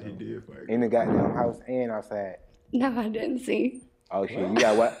nigga twice. He did fight. In the goddamn house and outside. No, I didn't see. Oh shit, you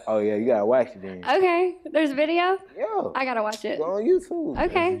gotta watch. Oh yeah, you gotta watch it then. Okay, there's video. Yeah, I gotta watch it. Go on YouTube.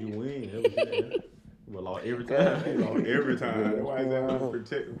 Okay. You win. Well, lost every time. He lost every time. Why is that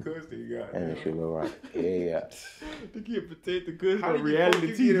protective custody you got? And it should go right. Yeah. To get protective custody How on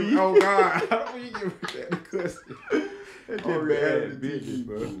reality TV. Oh God, how do you get protective custody? That's just reality TV,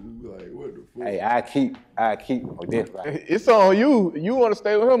 bro. Like what the fuck? Hey, I keep. Oh, this right. It's on you. You want to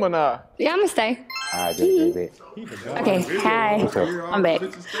stay with him or not? Yeah, I'm gonna stay. Alright, bet. Okay, hi. I'm back.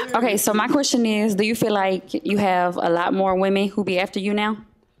 Okay, so my question is, do you feel like you have a lot more women who be after you now?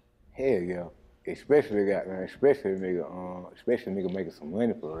 Hell yeah. Especially nigga making some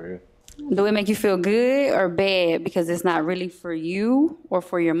money for real. Do it make you feel good or bad because it's not really for you or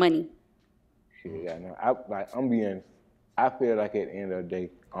for your money? Shit, yeah, no. I'm being honest. I feel like at the end of the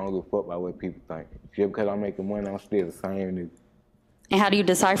day, I don't give a fuck about what people think. Just because I'm making money, I'm still the same nigga. And how do you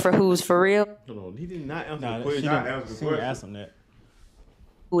decipher who's for real? No, he did not answer Nah, the question. she didn't ask him that.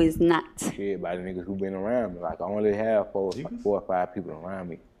 Who is not? Shit, by the niggas who been around me. Like, I only have four or five people around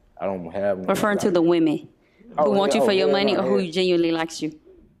me. I don't have no. Referring to the women who want you for your money or who genuinely likes you.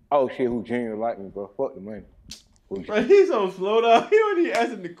 Oh shit, who genuinely like me, bro? Fuck the money. Bro, he's so slow down. He wasn't even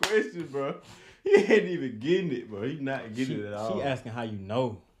asking the question, bro. He ain't even getting it, bro. He's not getting it at all. She asking how you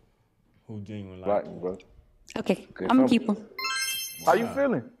know who genuinely like me, bro. Okay, I'm gonna keep him. How you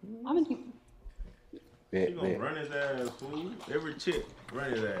feeling? I'm gonna keep him. He gonna run his ass, fool. Every chick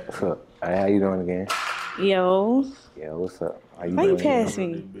run his ass. What's up? Hey, how you doing again? Yo. Yeah, what's up? How you pass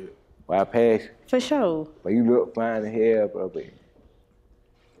me? Why I pass you? For sure. But you look fine in hell, bro. But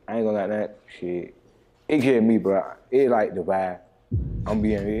I ain't gonna like that shit. It get me, bro. It like the vibe. I'm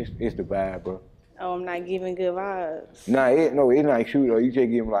being it's the vibe, bro. Oh, I'm not giving good vibes. Nah, it's not true though. You just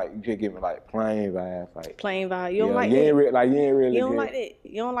give me like plain vibes, like plain vibe. You don't like you that. ain't really. You don't like that.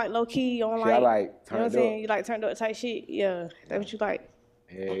 You don't like low key. You don't shit, like. I like You know what I'm turned saying? up. You like turned up type shit. Yeah, that's what you like.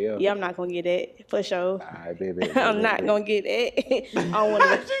 Yeah, yeah. Yeah, I'm not gonna get that for sure. Alright, baby. I'm not gonna get that. I don't want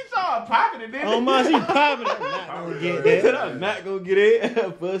to. She started popping it, then. Oh my, she popping it. I'm not gonna get that. I'm not gonna get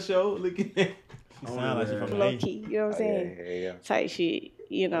it for sure. Look at that. She sound like she from Low the key. You know what I'm saying? Yeah. Type shit.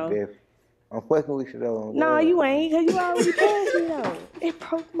 You know. I'm fucking with you though. No, you ain't, cause you already passed me though. It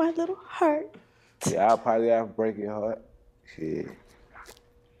broke my little heart. Yeah, I'll probably have to break your heart. Shit.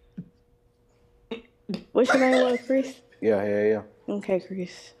 What's your name, was Chris? Yeah. Okay,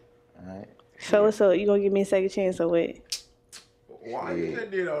 Chris. Alright. So what's up? You gonna give me a second chance or what? Why you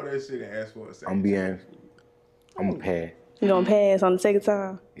just did all that shit and asked for a second? I'm gonna pass. You gonna pass on the second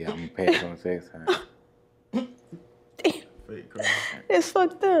time? Yeah, I'm gonna pass on the second time. It's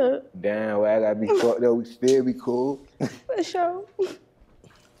fucked up. Damn, well, I gotta be fucked up. We still be cool. For sure.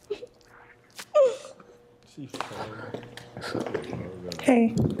 Hey.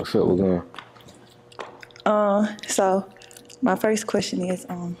 What's up? We're going. So my first question is,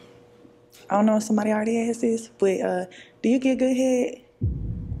 I don't know if somebody already asked this, but do you get good head?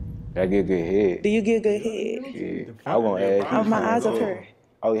 I get good head. Do you get good head? Yeah. I was gonna ask you. My eyes up here.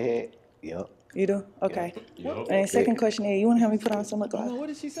 Oh, your head? Yep. You do? Okay. Yep. And second question is, you want to help me put on some lip gloss? What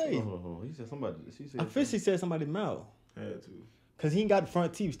did she say? He said somebody. She said. I feel she said somebody's mouth. Had to. Cause he ain't got the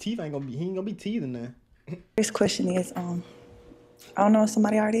front teeth. Teeth ain't gonna be. He ain't gonna be teething there. First question is, I don't know if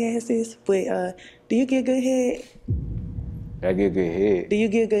somebody already asked this, but do you get good head? I get good head. Do you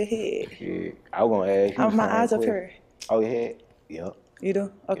get good head? Yeah. I was gonna ask you. My eyes up here. Oh, your head? Yep. You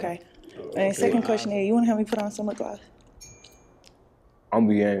do? Okay. And second question is, you want to help me put on some lip gloss? I'm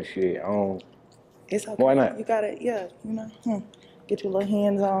being shit. I don't. It's okay. Why not? You gotta, yeah, you know, get your little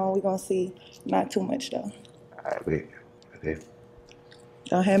hands on. We gonna see. Not too much though. Alright, wait. Okay.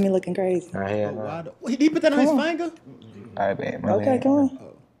 Don't have me looking crazy. I have. He put that on his finger? Alright, man. Okay, come on.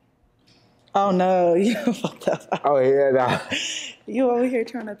 Oh no, you fucked up. Oh yeah, nah. You over here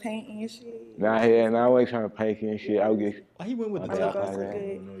trying to paint and shit. Nah, I wasn't trying to paint you and shit. I was just. He went with the top.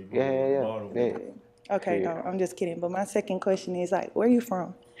 Yeah. Okay, no, I'm just kidding. But my second question is like, where you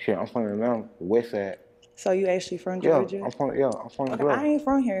from? Shit, I'm from Atlanta, the West Side. So you actually from Georgia? Yeah, I'm from okay, Georgia. I ain't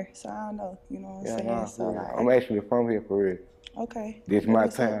from here, so I don't know. You know what I'm saying? Nah, so like, I'm actually from here for real. Okay. This is my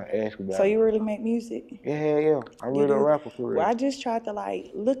time. Ask about. So you really make music? Yeah. I'm really a rapper for real. Well, I just tried to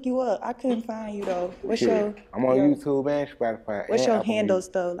like look you up. I couldn't find you though. What's your? I'm on YouTube and Spotify. What's your handles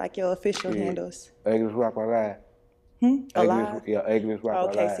though? Like your official handles? UgliestRapperAlive. Alive? Yeah, UgliestRapperAlive.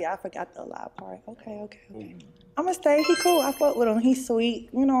 Okay, see, I forgot the alive part. Okay. I'm gonna stay. He cool. I fuck with him. He's sweet.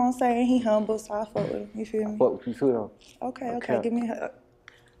 You know what I'm saying? He humble, so I fuck with him. You feel me? I fuck with you too though. Okay. Give me a hug.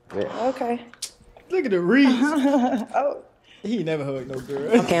 Yeah. Okay. Look at the reach. Oh. He never hugged no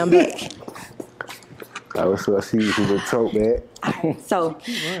girl. Okay, I'm back. I was so see you the talk back. So,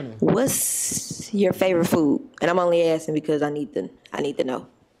 what's your favorite food? And I'm only asking because I need to know.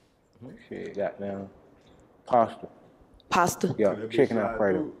 Shit, goddamn. Pasta. Pasta? Yeah, chicken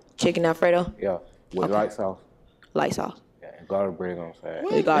Alfredo. Chicken Alfredo? Yeah, with light sauce. Light sauce. Yeah, and garlic bread on the side.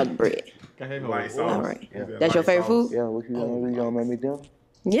 With garlic bread. Light sauce. All right. Yeah. That's your favorite food? Yeah, what you gonna make me do?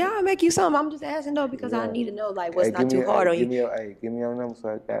 Yeah, I'll make you something. I'm just asking though because I need to know like what's not too hard on you. Give me your number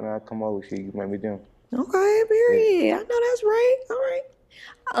so I come over. Shit, you make me do. Okay, period. Yeah. I know that's right. All right.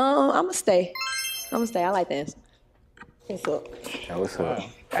 I'm gonna stay. I like the answer. What's up? What's up?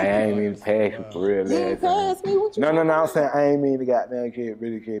 I ain't mean to pass you for real. You ain't pass me. What you? No. I'm saying I ain't mean to goddamn get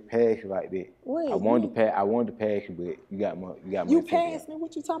pass you like that. Wait, I wanted to pass you, but you got my. You passed me.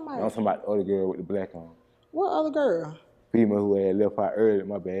 What you talking about? I'm talking about the other girl with the black on. What other girl? Female who had left out early.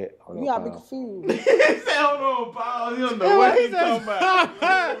 My bad. You gotta be confused. He said, hold on, pause. He don't know what he's talking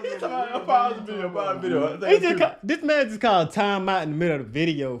about. He's talking about pause video. This man just called time out in the middle of the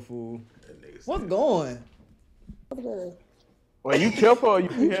video, fool. What's going? Well, you kept her or you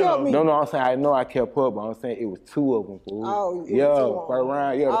kept me? No, I'm saying I know I kept her, but I'm saying it was two of them, fool. Oh, yeah, first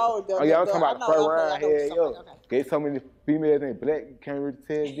round, yeah. Oh, I'm talking about the first round, yeah. Get so many females in black, you can't really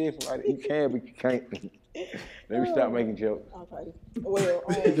tell the difference. Like, you can, but you can't. Let me stop making jokes. Okay. Well,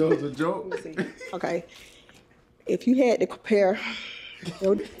 that was a joke. Let me see. Okay. If you had to compare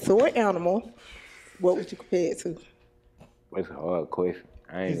to an animal, what would you compare it to? That's a hard question.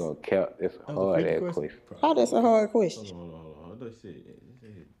 I ain't gonna count. That's a hard ass question. Oh, that's a hard question. Hold on.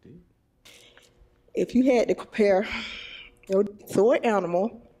 If you had to compare to an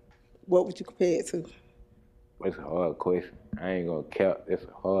animal, what would you compare it to? That's a hard question. I ain't gonna count. That's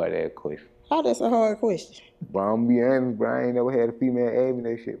a hard ass question. Oh, that's a hard question. But I'm gonna be honest, bro. I ain't never had a female ask me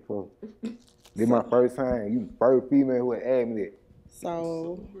that shit before. This my first time. You the first female who asked me that.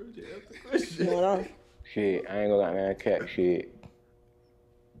 So, what else? Shit, I ain't gonna let that cat shit.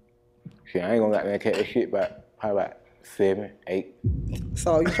 I ain't gonna let that cat that shit probably about 7, 8.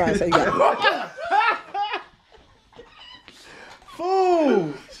 So you trying to say you got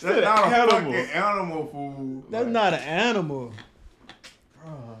Fool! That's not a fucking animal, fool. That's not an animal.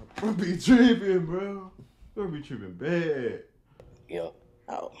 Bro be tripping, bro. Bro be tripping bad. Yeah.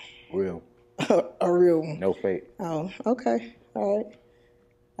 Oh. Real. A real one. No fake. Oh, okay. All right.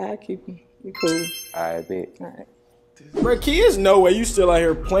 I'll keep him. You cool. I bet. All right. Bro, kids, no way you still out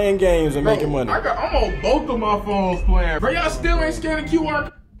here playing games and making money. I'm on both of my phones playing. Bro, y'all still ain't scanning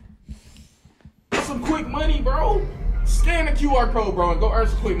QR code. Some quick money, bro. Scan the QR code, bro, and go earn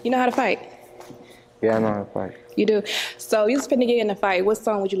some quick. You know how to fight? Yeah, I know how to fight. You do? So you was finna get in a fight. What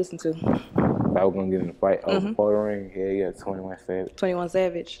song would you listen to? If I was gonna get in a fight, before the ring, yeah, 21 Savage. 21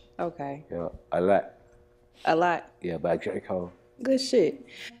 Savage? Okay. Yeah, a lot. A lot? Yeah, by J. Cole. Good shit.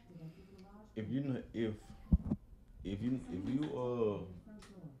 If if you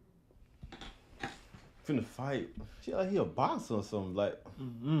finna fight, she like he a boxer or something. Like,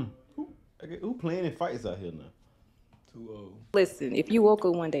 who playing in fights out here now? Too old. Listen, if you woke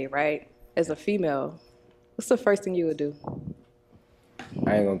up one day, right, as a female, what's the first thing you would do?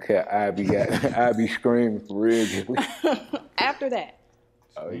 I ain't gonna care. I'd be screaming for real. After that.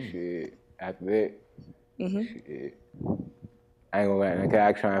 Oh shit. After that, shit. I ain't gonna lie,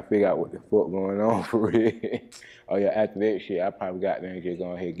 I try and figure out what the fuck going on for real. Oh yeah, after that shit, I probably got there and just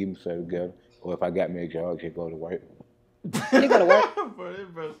go ahead and get myself together. Or if I got me a job, just go to work. You go to work? Bro, this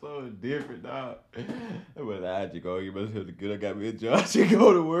bro so different, dog. But I just go get myself together. I got me a job. She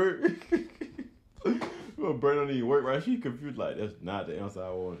go to work. Well, Brent don't even work right. She confused like that's not the answer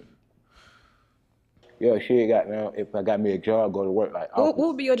I wanted. Yeah, shit, got now. If I got me a job, go to work like. What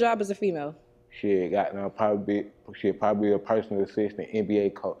would be your job as a female? Shit, got now probably a personal assistant,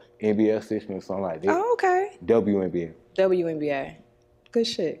 NBA assistant, or something like that. Oh, okay. WNBA. WNBA. Good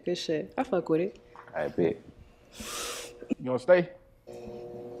shit. Good shit. I fuck with it. I bet. You gonna stay?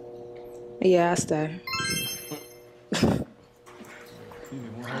 Yeah, I stay.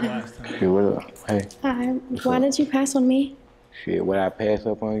 Shit, what up? Hey. Hi. Why did you pass on me? Shit, what I pass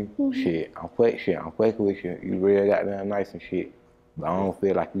up on you? Shit, I'm fucking with you. You really got down nice and shit. But I don't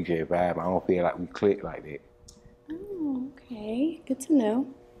feel like we just vibe. I don't feel like we click like that. Oh, okay. Good to know.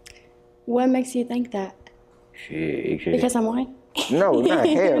 What makes you think that? Shit, it just... Because I'm white? No, not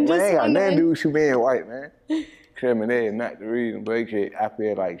hell, man. Ain't got nothing to do with you being white, man. Trust me, that is not the reason, but I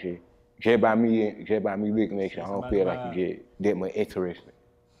feel like just by me looking at you, I don't feel like you just that much interested.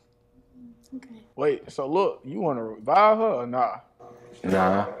 Okay. Wait, so look, you want to revive her or nah?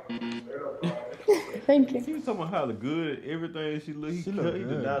 Nah. Thank you. He was talking about how the good everything she look. He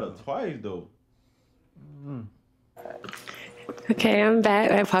denied her twice though. Okay, I'm back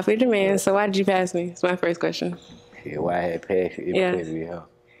at popular demand. So why did you pass me? It's my first question. Yeah, why I had passed it because of your hair.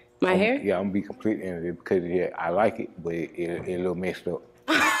 My hair? Yeah, I'm gonna be completely honest because I like it, but it a little messed up.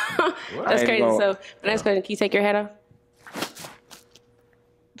 That's crazy. So the next question, can you take your hat off?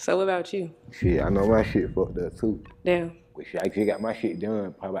 So what about you? Shit, I know my shit fucked up too. Damn. But shit, I just got my shit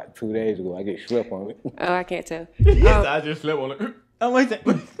done probably about 2 days ago. I just slept on it. Oh, I can't tell. I just slept on it. Oh, wait a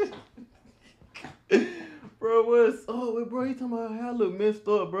second. Bro, bro, you talking about how I look messed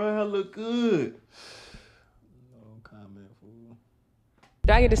up, bro? How I look good. No comment, fool.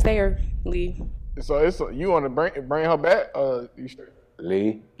 Do I get to stay or leave? So you want to bring her back? You straight?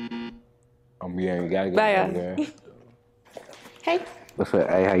 Leave. You gotta get Bye, there. Hey. What's up?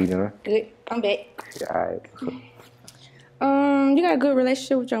 Hey, how you doing? Good. I'm back. Yeah, all right. You got a good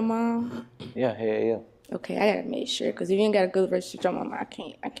relationship with your mom? Yeah, hell yeah. Okay, I gotta make sure because if you ain't got a good relationship with your mom, I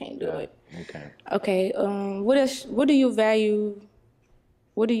can't do it. Okay. Okay. What do you value?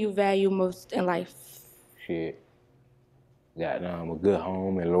 What do you value most in life? Shit. Got a good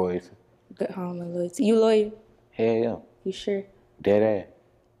home and loyalty. Good home and loyalty. You loyal? Hell yeah. You sure? Dead ass.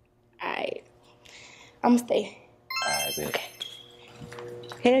 Alright. I'ma stay. Alright, bet. Okay.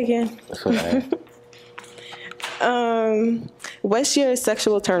 Hey again. What's up, What's your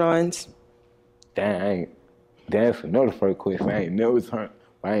sexual turn-ons? Damn, that's another first question. I ain't never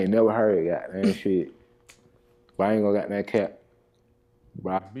heard goddamn shit. But I ain't gonna got that cap.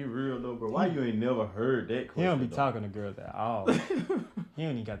 Bro. Be real though, bro. Why you ain't never heard that question? He don't be talking to girls at all. He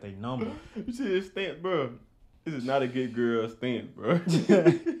ain't even got their number. You see his stance, bro. This is not a good girl stance, bro.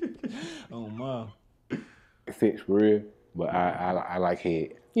 Oh, mom. It's real, but I like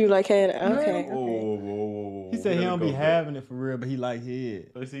head. You like head? Okay. Whoa. He said he don't be having it for real, but he like head.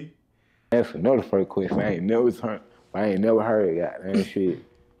 Let's see. That's another first question. I ain't never heard goddamn shit.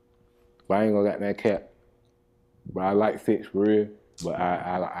 But I ain't gonna got that cap. But I like sex for real, but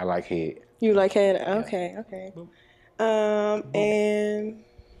I like head. You like head? Okay. And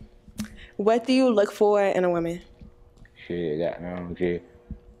what do you look for in a woman? Shit, goddamn shit.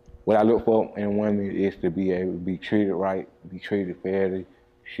 What I look for in a woman is to be able to be treated right, be treated fairly,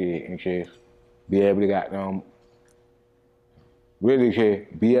 shit, and just be able to really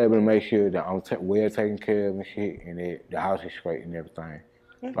just be able to make sure that I'm well taken care of and shit, and that the house is straight and everything.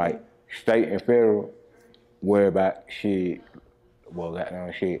 Okay. Like state and federal, worry about shit. Well,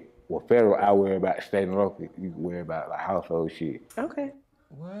 goddamn shit. Well, federal, I worry about state and local. You worry about like household shit. Okay.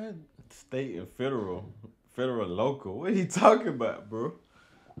 What? State and federal local. What are you talking about, bro?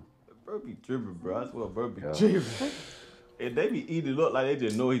 Bro be tripping, bro. I swear, bro be tripping. And they be eating it up like they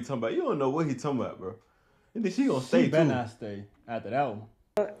just know what he talking about. You don't know what he talking about, bro. And then she gonna stay too. Better not stay after that one.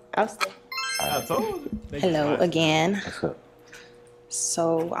 I'll stay. I told you. Hello again. What's up?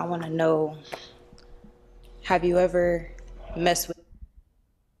 So I want to know, have you ever messed with?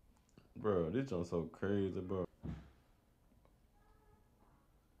 Bro, this joint's so crazy, bro.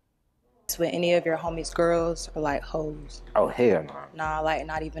 with any of your homies' girls or like hoes? Oh, hell no. Nah, like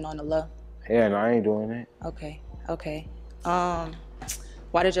not even on the low. Hell no, I ain't doing that. Okay.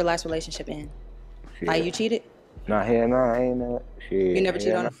 Why did your last relationship end? Shit. Like you cheated? Nah, hell no, I ain't never. Shit. You never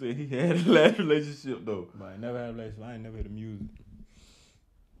cheated on I said he had a last relationship though. But I never had a relationship. I ain't never heard the music.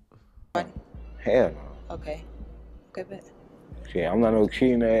 Hell no. Okay, bet. Shit, I'm not no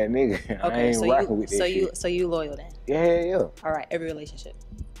cheating ass nigga. I Okay, ain't rocking with that shit. So you loyal then? Yeah. All right, every relationship.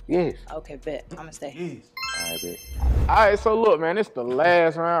 Yes. Okay, bet. I'm gonna stay. Yes. I bet. All right, so look, man, it's the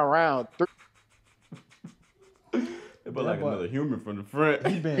last round 3. It but like another human from the front.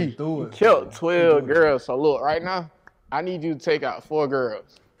 He been through it. Killed 12 girls. So look, right now, I need you to take out 4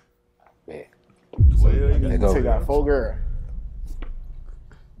 girls. Bet. 12, you got to take out 4 girls.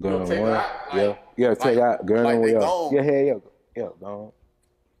 Girl number take one. out, Yeah, take out girl like number they one. gone. Yeah, gone.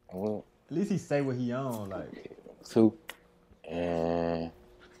 One, At least he say what he on. Like 2, and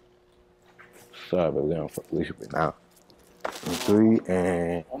sorry, but we're gonna fuck with you now. And 3,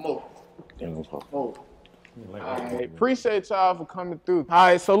 and One more. and 4. Oh. Alright, appreciate y'all for coming through.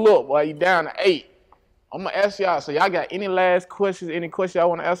 Alright, so look, while you down to 8, I'm gonna ask y'all, so y'all got any last questions, any questions y'all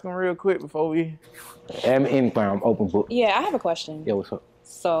wanna ask them real quick before we... Anything, I'm open book. Yeah, I have a question. Yeah, what's up?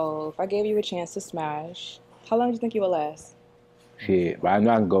 So, if I gave you a chance to smash, how long do you think you would last? Shit, but I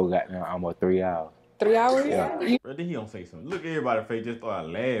know I can go goddamn almost 3 hours. 3 hours? Yeah. Bro, then he don't say something. Look at everybody's face just start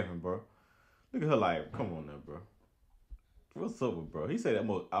laughing, bro. Look at her like, come on now, bro. What's up with bro? He said that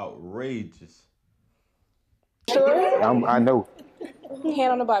most outrageous. Sure. I know.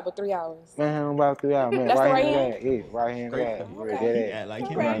 Hand on the Bible, 3 hours. Man, I'm about 3 hours, man. That's the right hand hand? guy. Yeah, right hand guy. he Okay. act like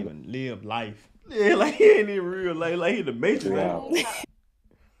he don't even live life. Yeah, like he ain't in real life. Like he the Matrix.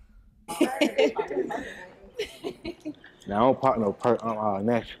 Now I don't pop no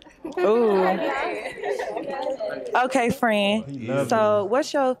natural. Ooh. Okay, friend. So,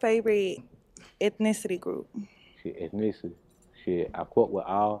 what's your favorite ethnicity group? Shit, ethnicity. Shit, I fuck with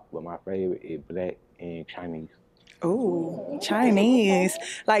all, but my favorite is black and Chinese. Ooh, Chinese.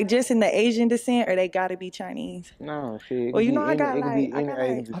 Like just in the Asian descent, or they gotta be Chinese? No, shit. Well, you know, I got it like, could be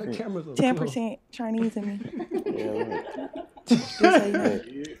any 10% Chinese in me. Yeah, Just so you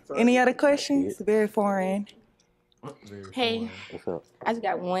know. Any other questions? Very foreign. Hey, what's up? I just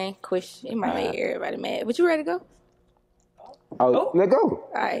got one question. It might make everybody mad, but you ready to go? Oh, let go.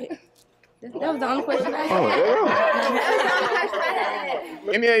 All right. That was the only question I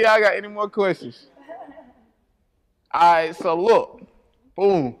had. Any of y'all got any more questions? Alright, so look.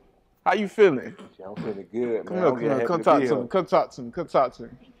 Boom. How you feeling? I'm feeling good, man. Come talk to me. Come talk to me.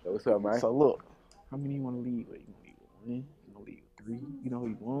 What's up, man? So look, how many you want to leave? Wait, you want to leave with 1? You want to leave with 3? You know who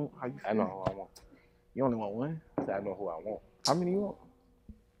you want? How you feel? I know who I want. You only want 1? I know who I want. How many you want?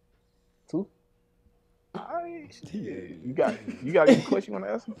 2? You got any question you want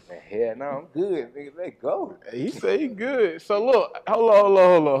to ask him? Hell no, I'm good, nigga. Let go. He say he good. So look, hold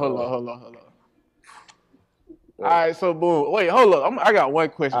on. All right, so boom. Wait, hold up. I got one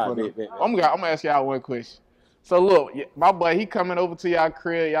question for you. I'm gonna ask y'all one question. So look, my boy, he coming over to y'all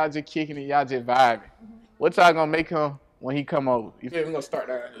crib. Y'all just kicking it. Y'all just vibing. What y'all gonna make him when he come over? Yeah, we're gonna start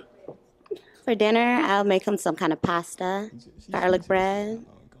that. For dinner, I'll make him some kind of pasta, garlic bread,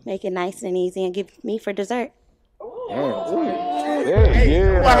 make it nice and easy, and give me for dessert.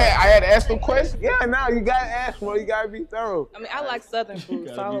 Yeah. I had to ask some questions. Yeah, now you gotta ask more. You gotta be thorough. I mean, I like Southern food,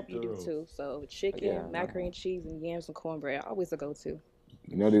 so I hope you do too. So chicken, macaroni and cheese, and yams and cornbread, always a go-to.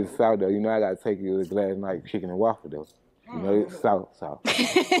 You know this is South though. You know I gotta take you to a glass night chicken and waffle though. You know it's South.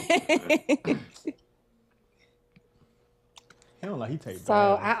 He don't like he take. So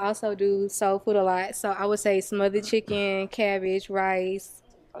I also do soul food a lot. So I would say smothered chicken, cabbage, rice,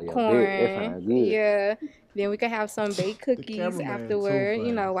 corn. That sounds good. Yeah. Then we could have some baked cookies afterward.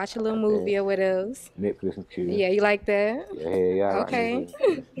 You know, watch a little movie or what else. Netflix and chill. Yeah, you like that? Yeah. Okay.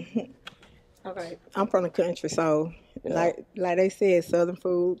 Okay. I'm from the country, so like they said, Southern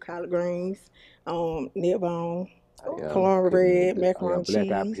food, collard greens, near bone, cornbread, macaroni cheese.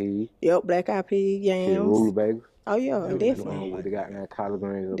 Black eyed peas. Yep, black eyed peas, yams. Rutabaga. Oh yeah, definitely. They got that collard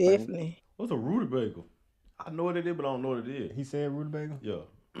greens. Definitely. What's a rutabaga? I know what it is, but I don't know what it is. He said rutabaga? Yeah.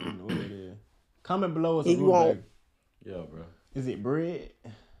 I don't know what it is. Comment below us a You rutabaga. Yeah, bro. Is it bread?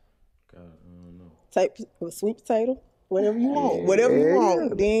 God, I don't know. Take a sweet potato, whatever you want. Whatever you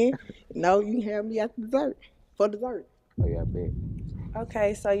want. Then, you can have me at dessert. For dessert. Oh, yeah, I bet.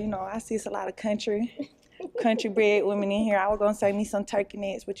 Okay, so I see it's a lot of country. country bred women in here. I was gonna say me some turkey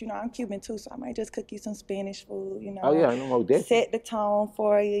necks, but you know I'm Cuban too, so I might just cook you some Spanish food. You know. Oh yeah, no more definitely. Set the tone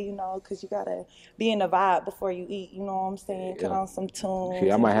for you, you know, because you gotta be in the vibe before you eat. You know what I'm saying? Cut on some tunes.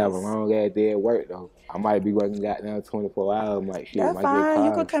 Shit, I might have a long ass day at work though. I might be working goddamn 24 hours. Like shit, That's might fine.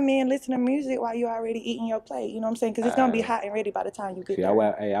 You get could come in, listen to music while you already eating your plate. You know what I'm saying? Because it's gonna be hot and ready by the time you get there.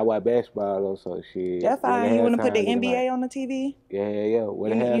 I watch basketball though, so shit. That's fine. You wanna put the NBA on the TV? Yeah.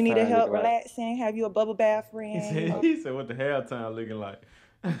 What You need to help relaxing, have you a bubble bath friend. He said what the halftime looking like.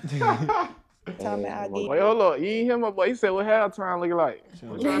 Wait, hold up. You ain't hear my boy. He said what halftime looking like.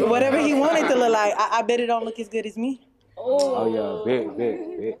 Whatever he wanted to look like. I bet it don't look as good as me. Oh yeah,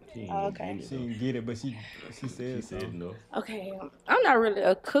 bet. Okay. She didn't get it, but she said no. Okay, I'm not really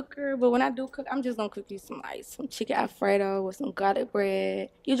a cooker, but when I do cook, I'm just gonna cook you some chicken Alfredo with some garlic bread.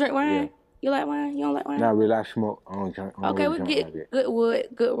 You drink wine? Yeah. You like wine? You don't like wine? Not really. I smoke. I don't drink. Okay, we get good wood,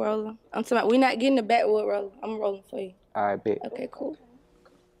 good roller. I'm talking about we not getting the backwood roller. I'm rolling for you. I bet. Okay, cool.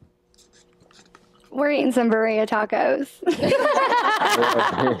 We're eating some burrito tacos.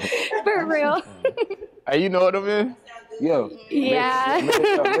 For real. Hey, you know what I mean? Yeah. Yeah.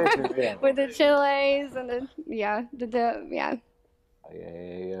 Yeah. With the chiles and the dip, yeah.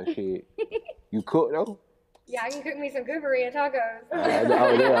 Yeah, shit. You cook though? Yeah, I can cook me some good burrito tacos.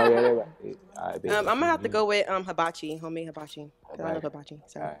 I'm gonna have to go with hibachi, homemade hibachi. I love hibachi.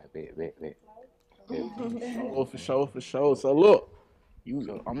 So. Bet. Oh, for sure. So look,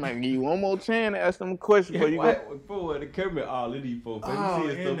 I'm gonna give you one more chance to ask them a question before you go. Before the camera, all of these folks, you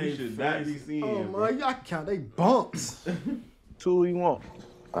see stuff you should not be seeing. Oh man, y'all count they bumps. Two who you want.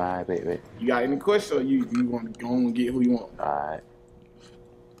 Alright, bet. You got any questions or you want to go and get who you want? Alright.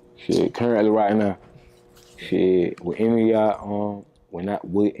 Shit, currently right now. Shit, with any of y'all, well not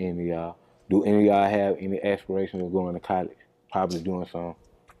with any of y'all, do any of y'all have any aspirations of going to college? Probably doing something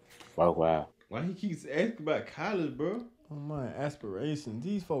worthwhile. Why he keeps asking about college, bro? Oh my aspirations.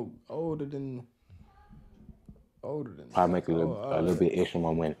 These folk older than. Probably make a little bit extra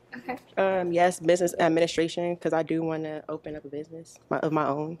more money. Okay. Yes, business administration, because I do want to open up a business of my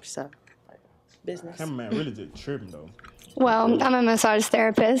own. So, business. Cameraman really just tripping though. Well, I'm a massage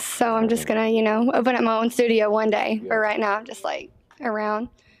therapist, so I'm just gonna, open up my own studio one day. But right now, I'm just like around.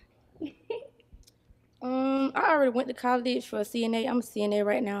 I already went to college for CNA. I'm a CNA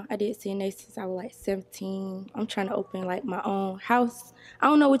right now. I did CNA since I was like 17. I'm trying to open like my own house. I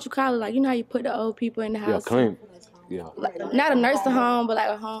don't know what you call it. Like, you know how you put the old people in the house? Yeah, clean. Yeah. Like, not a nursing home, but like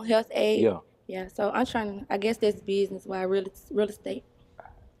a home health aid. Yeah. Yeah, so I'm trying to, I guess that's business, why real estate.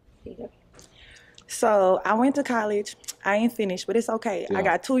 Yeah. So I went to college. I ain't finished, but it's okay. Yeah. I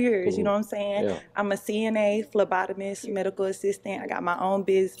got 2 years, Cool. you know what I'm saying? Yeah. I'm a CNA, phlebotomist, medical assistant. I got my own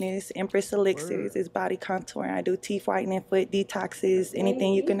business, Empress Elixirs. It's body contouring. I do teeth whitening, foot detoxes,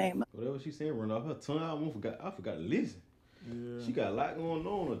 anything you can name. Whatever she said run off her tongue. I forgot to listen. Yeah. She got a lot going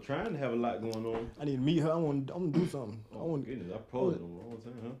on, or trying to have a lot going on. I need to meet her. I'm gonna do something. Goodness, I probably don't know what I'm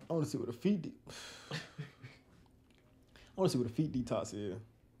saying, huh? I want to see what a feet. I want to see what a feet detox is.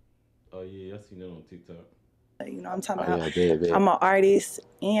 Oh yeah, I seen that on TikTok. You know what I'm talking Oh, about? yeah, I'm an artist,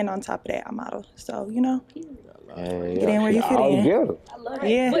 and on top of that, I model. So, Get in where you fit in. Yeah.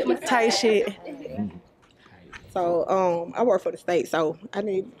 Yeah, tight shit. So, I work for the state, so I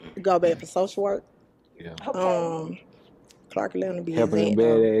need to go back for social work. Yeah. Clark Atlanta to be Helping exempt.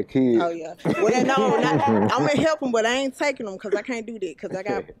 them bad ass kids. Oh yeah. Well, no, I'm gonna help them, but I ain't taking them because I can't do that because I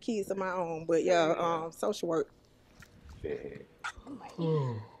got kids of my own. But yeah, social work. We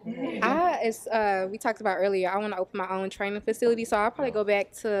talked about earlier, I want to open my own training facility, so I'll probably go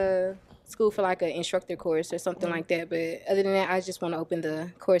back to school for like an instructor course or something like that. But other than that, I just want to open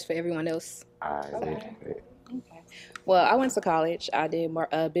the course for everyone else. Well, I went to college. I did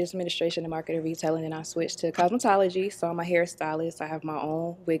business administration and marketing retailing, and I switched to cosmetology. So I'm a hairstylist. I have my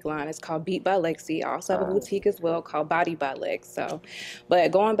own wig line. It's called Beat by Lexi. I also have a boutique as well called Body by Lex. So,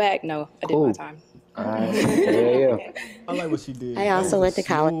 but going back, no, I did my time. I like what she did. I also went to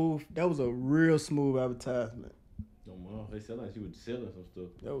college. That was a real smooth advertisement. No, they sound like she was selling some stuff.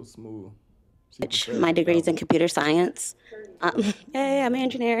 That was smooth. My degree's in computer science. Yeah, I'm an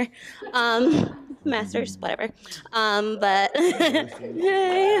engineer. Master's, whatever. But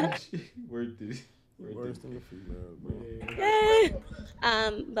yeah. Worse than the female, bro.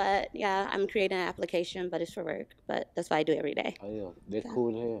 Yeah. But yeah, I'm creating an application, but it's for work. But that's what I do every day. Oh yeah, that's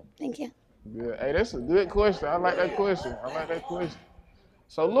cool to hear. Thank you. Good. Hey, that's a good question. I like that question.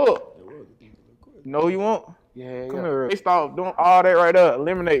 So look, you know who you want? Yeah. Come here. They start doing all that right there.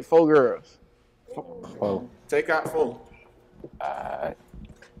 Eliminate 4 girls. 4. Take out 4.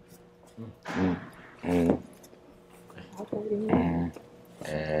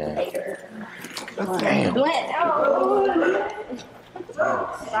 Damn.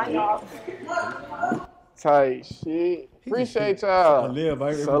 Tight shit. Appreciate y'all.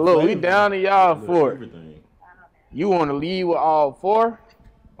 So look, we down to y'all for it. You want to lead with all 4,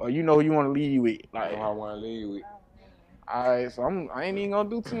 or you know who you want to lead with? Like I want to lead with. All right, so I ain't even gonna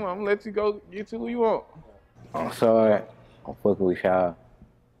do too much. I'm gonna let you go get to who you want. I'm sorry. I'm fucking with y'all.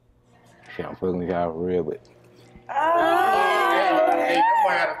 Shit, I'm fucking with y'all for real, but.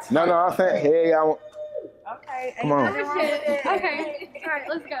 No, I'm saying, hey, y'all. Okay. Come on. Okay. All right,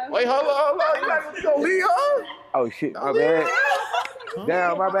 let's go. Wait, hold on. You gotta go lead on. Oh shit, my bad.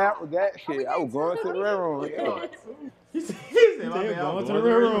 Damn, my bad with that shit. I was going to the railroad. Yeah. He said, my bad, going to the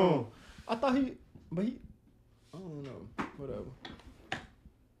railroad. I thought he, but he, I don't know. Whatever.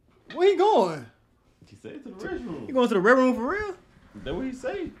 Where he going? He said to the restroom. He going to the railroad for real? That's what he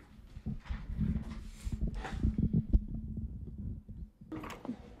say.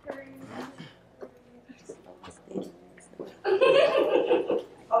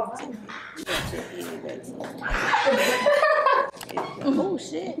 Oh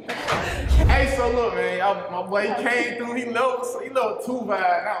shit. Hey, so look, man, my boy he came through. He level 2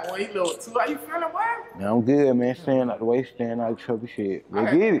 vibe. Not 1. He level 2. How you feeling, boy? Man, I'm good, man. Staying out the way, staying out the trouble shit. We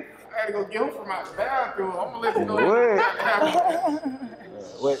get it. I gotta go get him from out the bathroom. I'm gonna let you know.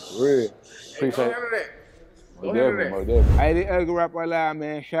 What? Real. Appreciate it. Go ahead with that. Hey, the Ugly Rapper Alive,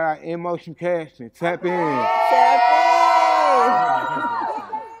 man. Shout out In Motion Casting. Tap in.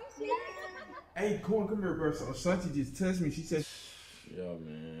 Hey, come here, bro. So Shanti just texted me. She said, Yo,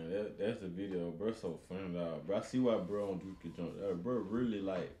 man, that's the video. Bro, so funny, dog. Bro, I see why bro on DRUSKI'S jump. Bro, really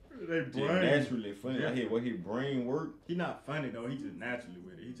like, just naturally funny. I hear what his brain work. He not funny though. He just naturally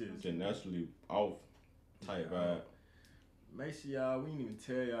with it. He just naturally off type vibe. Make sure y'all, we didn't even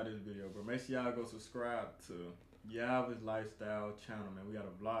tell y'all this video, bro. Make sure y'all go subscribe to Yalvish Lifestyle channel, man. We got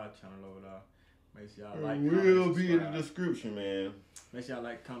a vlog channel over there. Make sure y'all like, will be in the description, man. Make sure y'all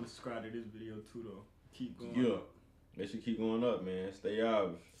like, comment, subscribe to this video too, though. Keep going up. Make sure you keep going up, man. Stay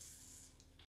Yalvish.